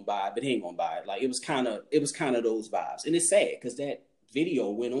like he gonna buy it, but he ain't gonna buy it. Like it was kind of those vibes, and it's sad because that video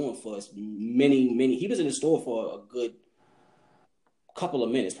went on for many. He was in the store for a good couple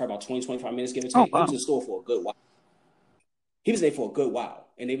of minutes, probably about 20, 25 minutes, give or take. Oh, wow. He was in the store for a good while. He was there for a good while,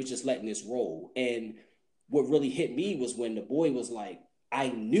 and they were just letting this roll. And what really hit me was when the boy was like, I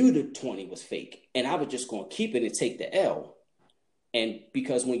knew the 20 was fake, and I was just going to keep it and take the L. And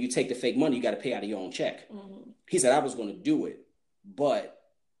because when you take the fake money, you got to pay out of your own check. Mm-hmm. He said, I was going to do it, but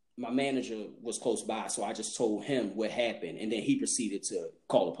my manager was close by, so I just told him what happened, and then he proceeded to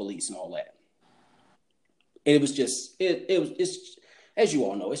call the police and all that. And it was just, it's as you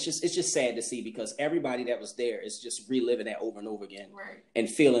all know, it's just sad to see because everybody that was there is just reliving that over and over again, and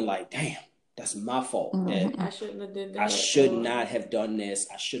feeling like, damn, that's my fault. Mm-hmm. I shouldn't have did that. I should not have done this.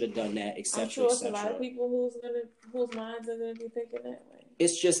 I should have done that, etc. I'm sure it's a lot of people whose minds are gonna be thinking that way.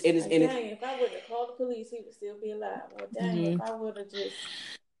 It's just dang, if I wouldn't have called the police, he would still be alive. Or dang, if I would have just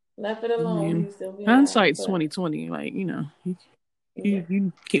left it alone, he would still be alive. Hindsight's 2020. Like we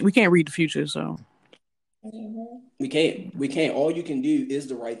can't read the future, so we can't. All you can do is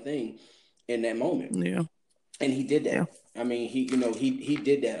the right thing in that moment. Yeah, and he did that. Yeah. I mean, he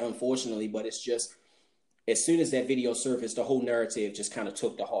did that, unfortunately, but it's just, as soon as that video surfaced, the whole narrative just kind of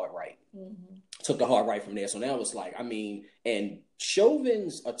took the hard right. Mm-hmm. Took the hard right from there. So now it's like, I mean, and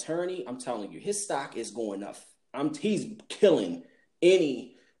Chauvin's attorney, I'm telling you, his stock is going up. He's killing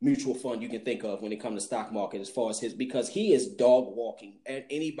any mutual fund you can think of when it comes to stock market as far as because he is dog walking at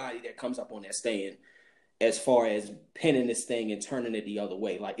anybody that comes up on that stand as far as pinning this thing and turning it the other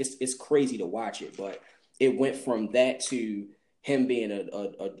way. Like, it's crazy to watch it, but it went from that to him being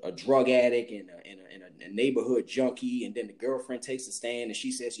a drug addict and a neighborhood junkie, and then the girlfriend takes a stand and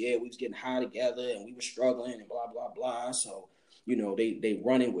she says, yeah, we was getting high together and we were struggling and blah, blah, blah. So, they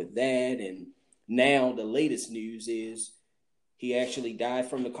running with that. And now the latest news is he actually died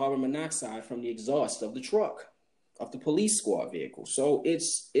from the carbon monoxide from the exhaust of the truck, of the police squad vehicle. So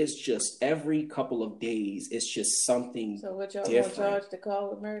it's just every couple of days, it's just something different. So what y'all going to charge the call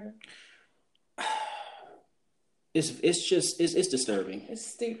with murder? It's disturbing. It's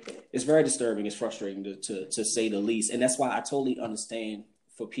stupid. It's very disturbing. It's frustrating to say the least. And that's why I totally understand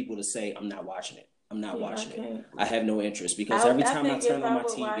for people to say, I'm not watching it. I'm not watching it. I have no interest because every time I turn on my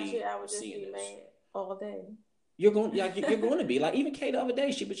TV, I would just be mad all day. You're going to be like, even Kay the other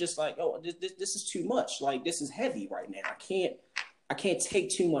day, she was just like, oh, this is too much. Like, this is heavy right now. I can't take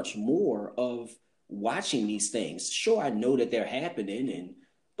too much more of watching these things. Sure, I know that they're happening,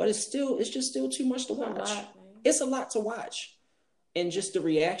 but it's just still too much to watch. It's a lot to watch. And just the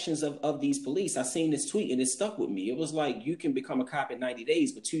reactions of these police. I seen this tweet and it stuck with me. It was like, you can become a cop in 90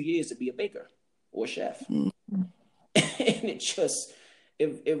 days, but 2 years to be a baker or a chef. Mm-hmm. And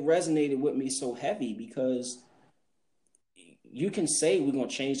it resonated with me so heavy because you can say we're going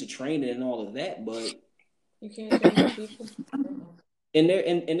to change the training and all of that, but you can't change people. And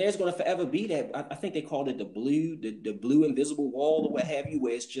there's going to forever be that. I think they called it the blue invisible wall or what have you,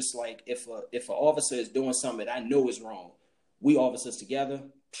 where it's just like if an officer is doing something that I know is wrong, we officers together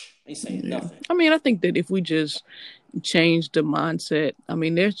ain't saying nothing. I mean, I think that if we just change the mindset, I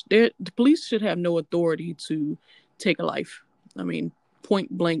mean, the police should have no authority to take a life. I mean, point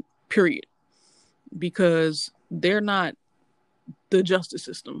blank, period, because they're not the justice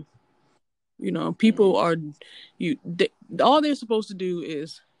system. People are all they're supposed to do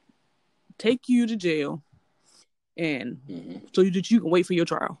is take you to jail, and so that you can wait for your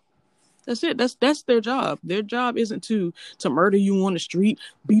trial. That's it. That's their job. Their job isn't to murder you on the street,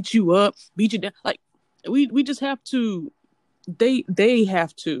 beat you up, beat you down. Like we just have to. They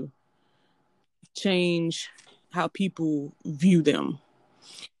have to change how people view them.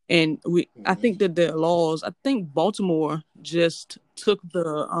 And I think that the laws, I think Baltimore just took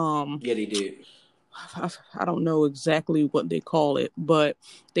the yeah, they did. I don't know exactly what they call it, but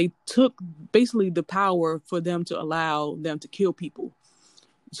they took basically the power for them to allow them to kill people.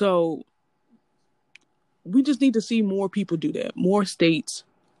 So we just need to see more people do that, more states,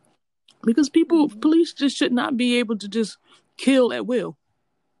 because police just should not be able to just kill at will.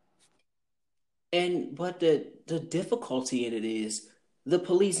 But the difficulty in it is, the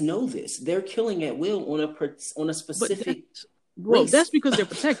police know this. They're killing at will on a specific race. That's because they're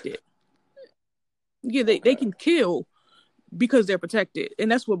protected. Yeah, they can kill because they're protected.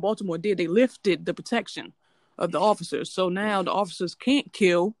 And that's what Baltimore did. They lifted the protection of the officers. So now the officers can't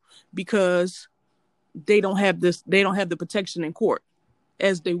kill because they don't have the protection in court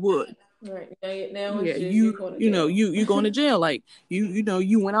as they would. Right. Now Yeah, it's just you going to jail. you going to jail. Like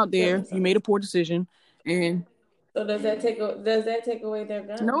you went out there, you made a poor decision, and so does that take away their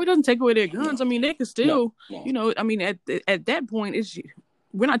guns? No, it doesn't take away their guns. No. I mean, they can still, No. I mean, at that point,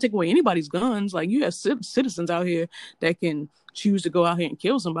 we're not taking away anybody's guns. Like, you have citizens out here that can choose to go out here and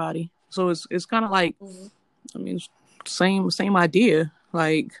kill somebody. So it's kind of like, I mean, same idea.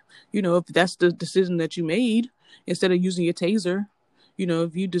 Like, if that's the decision that you made, instead of using your taser,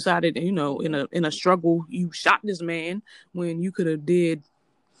 if you decided, in a struggle, you shot this man when you could have did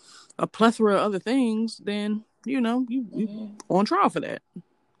a plethora of other things, then you on trial for that.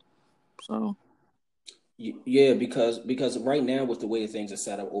 So yeah, because right now with the way things are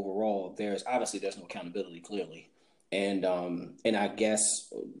set up overall, there's no accountability clearly, and I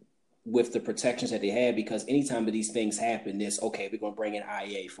guess with the protections that they have, because anytime that these things happen, we're going to bring in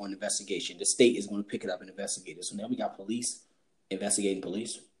IA for an investigation. The state is going to pick it up and investigate it. So now we got police investigating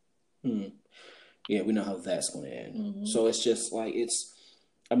police. Yeah, we know how that's going to end. So it's just like it's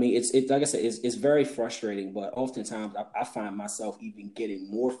like I said, it's very frustrating, but oftentimes I find myself even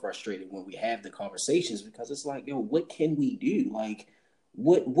getting more frustrated when we have the conversations, because it's like, what can we do? Like,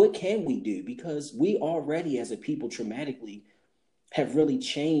 what can we do? Because we already, as a people, traumatically have really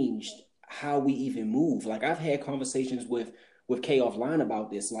changed how we even move. Like, I've had conversations with Kay offline about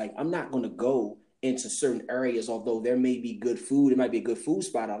this. Like, I'm not going to go into certain areas, although there may be good food. It might be a good food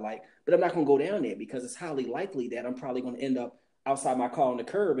spot I like, but I'm not going to go down there because it's highly likely that I'm probably going to end up outside my car on the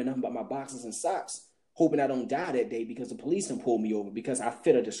curb and nothing but my boxes and socks, hoping I don't die that day because the police can pull me over because I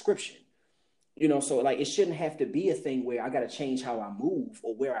fit a description. So like, it shouldn't have to be a thing where I got to change how I move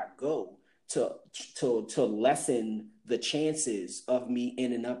or where I go to lessen the chances of me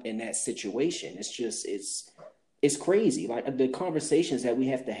ending up in that situation. It's just, it's crazy. Like, the conversations that we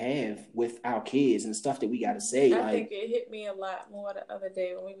have to have with our kids and stuff that we got to say. I think it hit me a lot more the other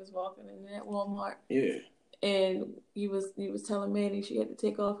day when we was walking in that Walmart. Yeah. And he was telling Manny she had to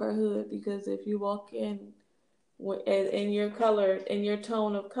take off her hood because if you walk in your color, in your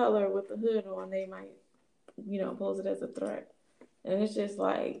tone of color with the hood on, they might, pose it as a threat. And it's just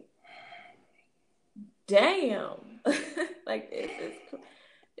like, damn, like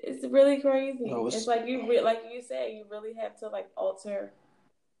it's really crazy. No, it's like like you said, you really have to like alter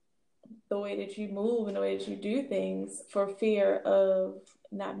the way that you move and the way that you do things for fear of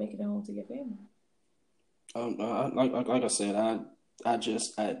not making it home to your family. Like I said,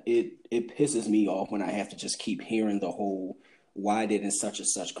 it pisses me off when I have to just keep hearing the whole, why didn't such and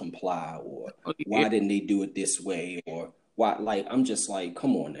such comply, or why didn't they do it this way, or why? Like, I'm just like,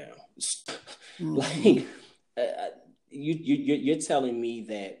 come on now, like, you're telling me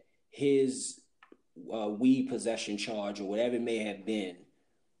that his weed possession charge or whatever it may have been,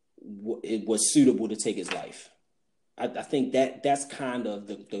 it was suitable to take his life. I think that's kind of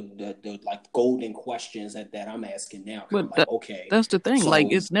the like golden questions that I'm asking now. But like, okay, that's the thing. So,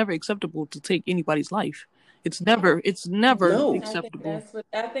 like, it's never acceptable to take anybody's life. It's never acceptable.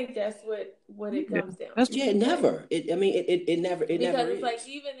 I think that's what it comes down to. Never. It never. It because never it's is. like,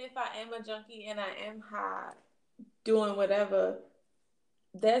 even if I am a junkie and I am high, doing whatever,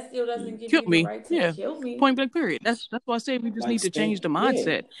 that still doesn't give you the right to kill me. Point blank. Period. That's why I say we just need to change the mindset.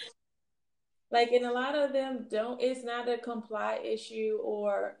 Yeah. Like, and a lot of them don't. It's not a comply issue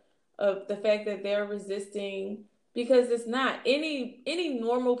or of the fact that they're resisting, because it's not. Any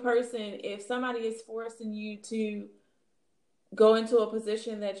normal person, if somebody is forcing you to go into a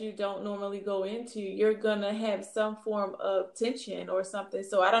position that you don't normally go into, you're gonna have some form of tension or something.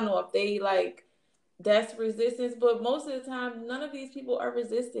 So I don't know if they like that's resistance, but most of the time, none of these people are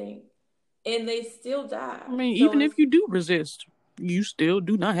resisting, and they still die. I mean, so even if you do resist, you still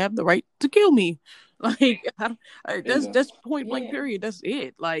do not have the right to kill me. Like, that's point blank. Period. That's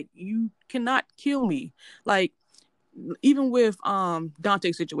it. Like, you cannot kill me. Like, even with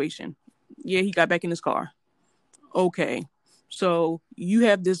Dante's situation, he got back in his car. Okay, so you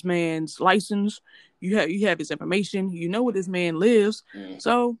have this man's license. You have his information. You know where this man lives.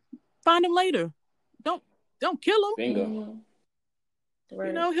 So find him later. Don't kill him. Bingo.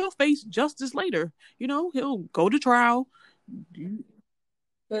 Right. He'll face justice later. He'll go to trial.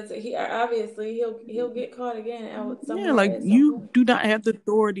 But he'll get caught again out somewhere. Yeah, like, you do not have the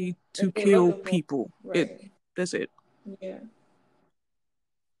authority to kill people. Right. That's it. Yeah.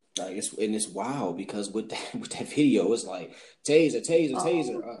 Like, it's wild, because with that video, it's like taser.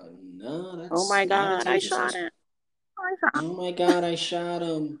 No, that's. Oh my God! I shot him. Oh my God! I shot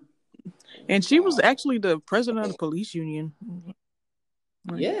him. And she was actually the president of the police union.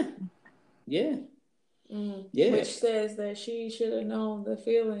 Yeah. Which says that she should have known the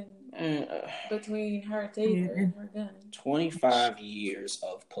feeling between her taser and her gun. 25 years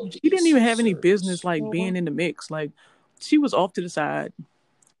of police. She didn't even have any business being in the mix. Like, she was off to the side,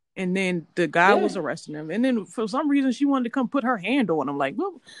 and then the guy was arresting him, and then for some reason she wanted to come put her hand on him. Like,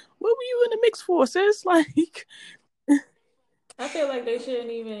 what were you in the mix for, sis? Like, I feel like they shouldn't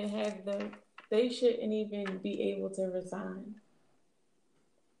even be able to resign.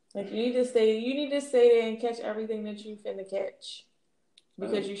 Like, you need to stay there and catch everything that you finna catch.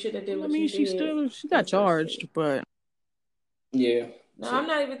 Because you should have did what you did. She got charged, but yeah. No, I'm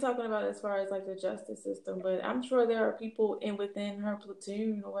not even talking about as far as like the justice system, but I'm sure there are people within her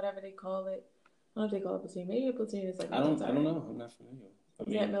platoon or whatever they call it. I don't know if they call it platoon. Maybe a platoon is like military. I don't know. I'm not familiar.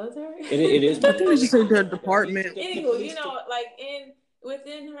 Is that military? It is. I think they just say their department. Anyway, like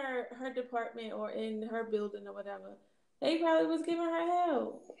within her department or in her building or whatever, they probably was giving her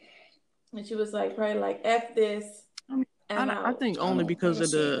hell, and she was like probably like F this. I think only because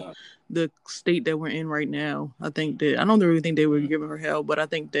of the state that we're in right now. I don't really think they were giving her hell, but I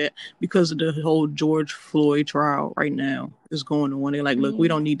think that because of the whole George Floyd trial right now is going on, they're like, look, we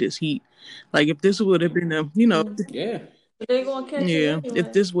don't need this heat. Like, if this would have been they're gonna catch it anyway.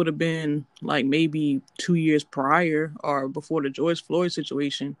 If this would have been like maybe 2 years prior or before the George Floyd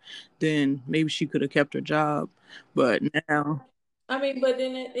situation, then maybe she could have kept her job. But now, I mean, but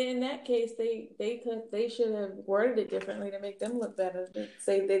in that case, they should have worded it differently to make them look better. To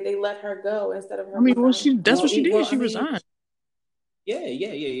say they let her go instead of her. I mean, that's what she did. She resigned.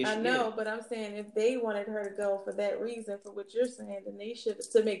 Yeah. I know, but I'm saying if they wanted her to go for that reason, for what you're saying, then they should,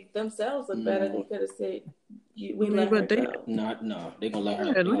 to make themselves look better, they could have said, "We let her go." No, they gonna let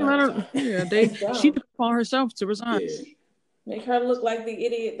her. She took upon herself to resign. Yeah. Make her look like the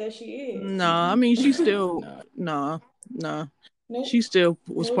idiot that she is. I mean, she still Nope. She still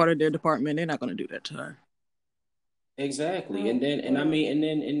was part of their department. They're not going to do that to her. Exactly. And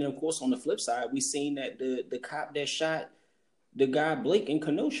then of course on the flip side, we seen that the cop that shot the guy Blake in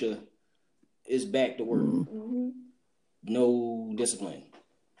Kenosha is back to work. Mm-hmm. No discipline.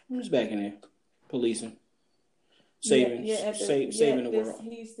 He's back in there, policing, saving the world.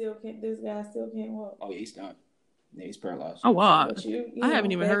 This guy still can't walk. Oh yeah, he's done. Yeah, he's paralyzed. Oh wow! I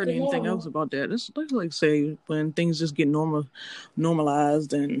haven't even heard anything else about that. It's like say when things just get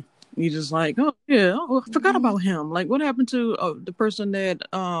normalized and you just like, oh yeah, I forgot about him. Like, what happened to the person that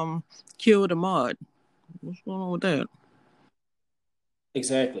killed Ahmaud? What's going on with that?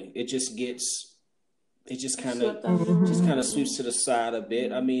 Exactly. It just kind of sweeps to the side a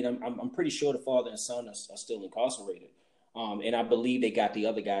bit. I mean, I'm pretty sure the father and son are still incarcerated, and I believe they got the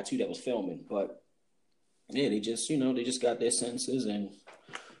other guy too that was filming, but. Yeah, they just got their sentences, and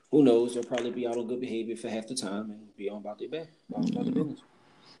who knows, they'll probably be out on good behavior for half the time and be on about their business.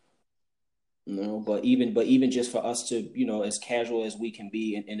 But even just for us to, as casual as we can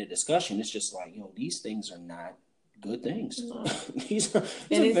be in a discussion, it's just like, these things are not good things. No. It's a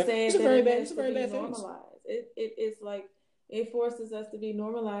very bad thing. It's like it forces us to be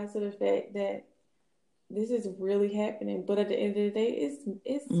normalized to the fact that this is really happening. But at the end of the day,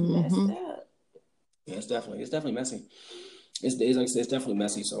 it's messed up. Yeah, it's definitely messy. It's like I said, it's definitely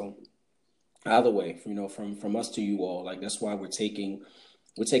messy. So either way, from us to you all, like that's why we're taking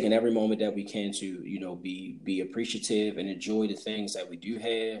every moment that we can to, be appreciative and enjoy the things that we do have.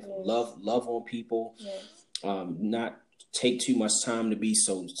 Yes. Love on people. Yes. Not take too much time to be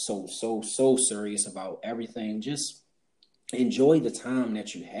so serious about everything. Just enjoy the time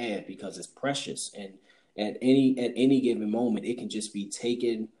that you have because it's precious, and at any given moment it can just be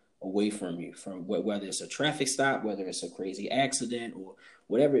taken away from you, from whether it's a traffic stop, whether it's a crazy accident, or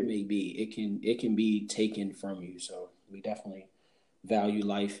whatever it may be, it can be taken from you. So we definitely value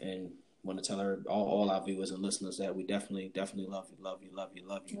life and want to tell all our viewers and listeners that we definitely love you.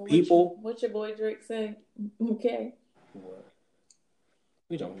 Well, people. What's your boy Drake say? Okay. What?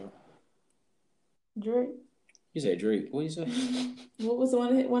 We don't know. Drake. You said Drake. What you say? What was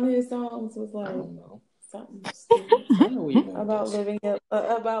one of his songs was like? I don't know. Something stupid. I know where you're going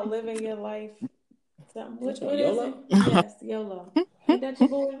about living your life. Something. What YOLO? is it? Yes, YOLO. Ain't that your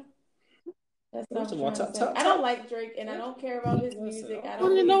boy? That's what I'm trying to say. I don't like Drake, and I don't care about his music.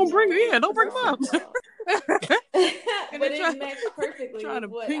 Don't bring him up. But it matched perfectly. Trying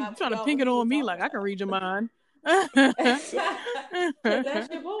to ping it on me like I can read your mind. That's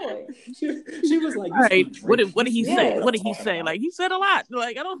your boy. She was like, right. What did he say? What did he say? Like, he said a lot.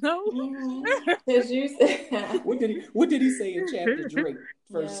 Like, I don't know. As you said. What did he say in chapter Drake,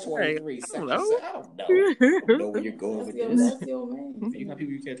 verse 23? I don't know. I don't know where you're going with this. That's your man. You got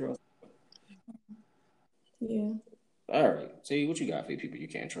people you can't trust. Yeah. All right. See, what you got for people you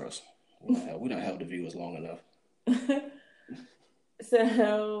can't trust? We don't held the viewers long enough.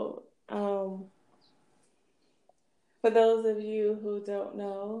 So, for those of you who don't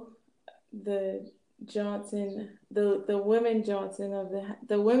know, the women Johnsons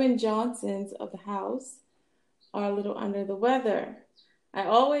of the house are a little under the weather. I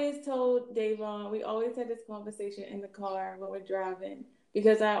always told Davon, we always had this conversation in the car when we're driving,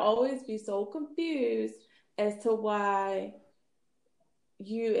 because I always be so confused as to why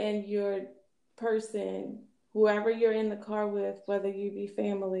you and your person, whoever you're in the car with, whether you be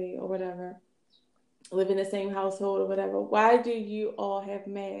family or whatever, live in the same household or whatever, why do you all have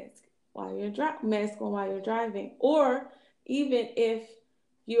masks while you're driving? Or even if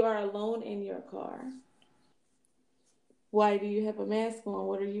you are alone in your car, why do you have a mask on?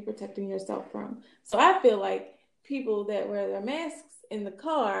 What are you protecting yourself from? So I feel like people that wear their masks in the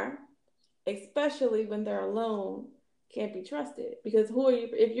car, especially when they're alone, can't be trusted. Because who are you?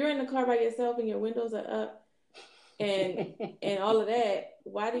 If you're in the car by yourself and your windows are up and all of that,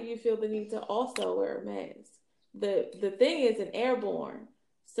 why do you feel the need to also wear a mask? The thing is an airborne.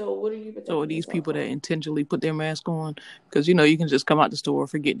 So what are you protecting? So are these people that intentionally put their mask on? Because you can just come out the store,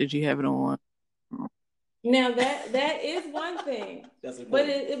 forget that you have it on. Now that is one thing. That's here.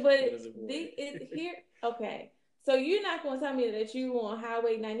 Okay, so you're not going to tell me that you on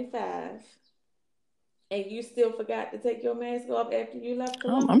Highway 95 and you still forgot to take your mask off after you left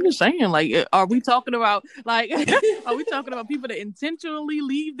Columbus? I'm just saying, like, are we talking about are we talking about people that intentionally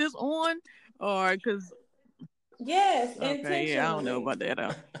leave this on, or because? Yes, okay, intentionally. Yeah, I don't know about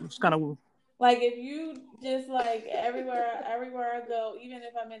that. It's kind of like if you just like everywhere I go, even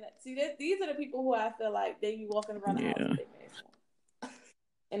if I'm in these are the people who I feel like they be walking around the house with their mask on.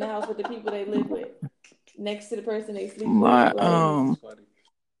 In the house with the people they live with, next to the person they sleep with.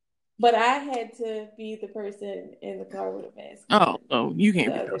 But I had to be the person in the car with a mask. Oh, you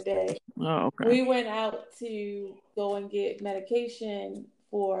can't. The other day, okay. We went out to go and get medication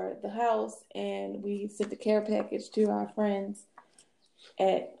for the house, and we sent the care package to our friends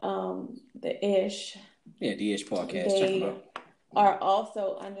at the Ish. Yeah, the Ish podcast. They are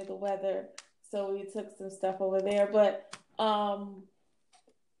also under the weather, so we took some stuff over there. But I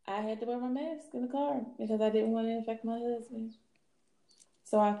had to wear my mask in the car because I didn't want to infect my husband.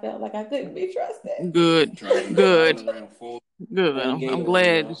 So I felt like I couldn't be trusted. Good. I'm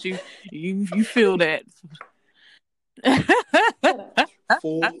glad that you feel that.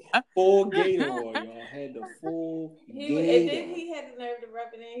 full gator on, y'all. Had the full gator. And then he had the nerve to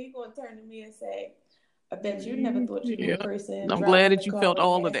rub it in. He gonna turn to me and say, "I bet you never thought you'd be a person." I'm glad that you felt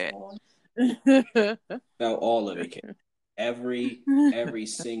all of that. Felt all of it. Every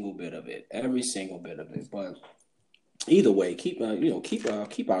single bit of it. But either way, keep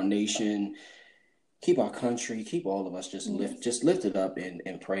our nation, keep our country, keep all of us just lifted up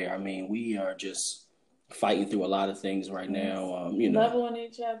in prayer. I mean, we are just fighting through a lot of things right now. Love on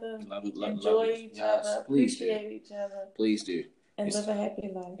each other, enjoy each other, appreciate each other. Please do. And live a happy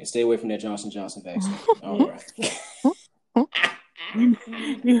life. And stay away from that Johnson & Johnson vaccine. All right.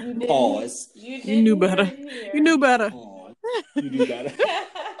 Pause. You knew better. You knew better. Pause. You knew better.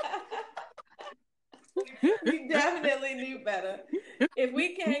 You definitely knew better. If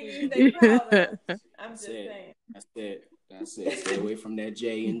we can't use their power, I'm just saying. That's it. Stay away from that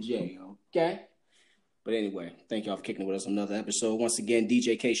J&J, okay? But anyway, thank y'all for kicking it with us on another episode. Once again,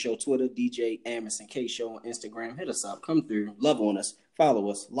 DJ K Show Twitter, DJ Amerson K Show on Instagram. Hit us up, come through, love on us, follow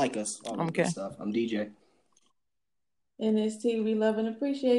us, like us, all that good stuff. I'm DJ. And it's T. We love and appreciate.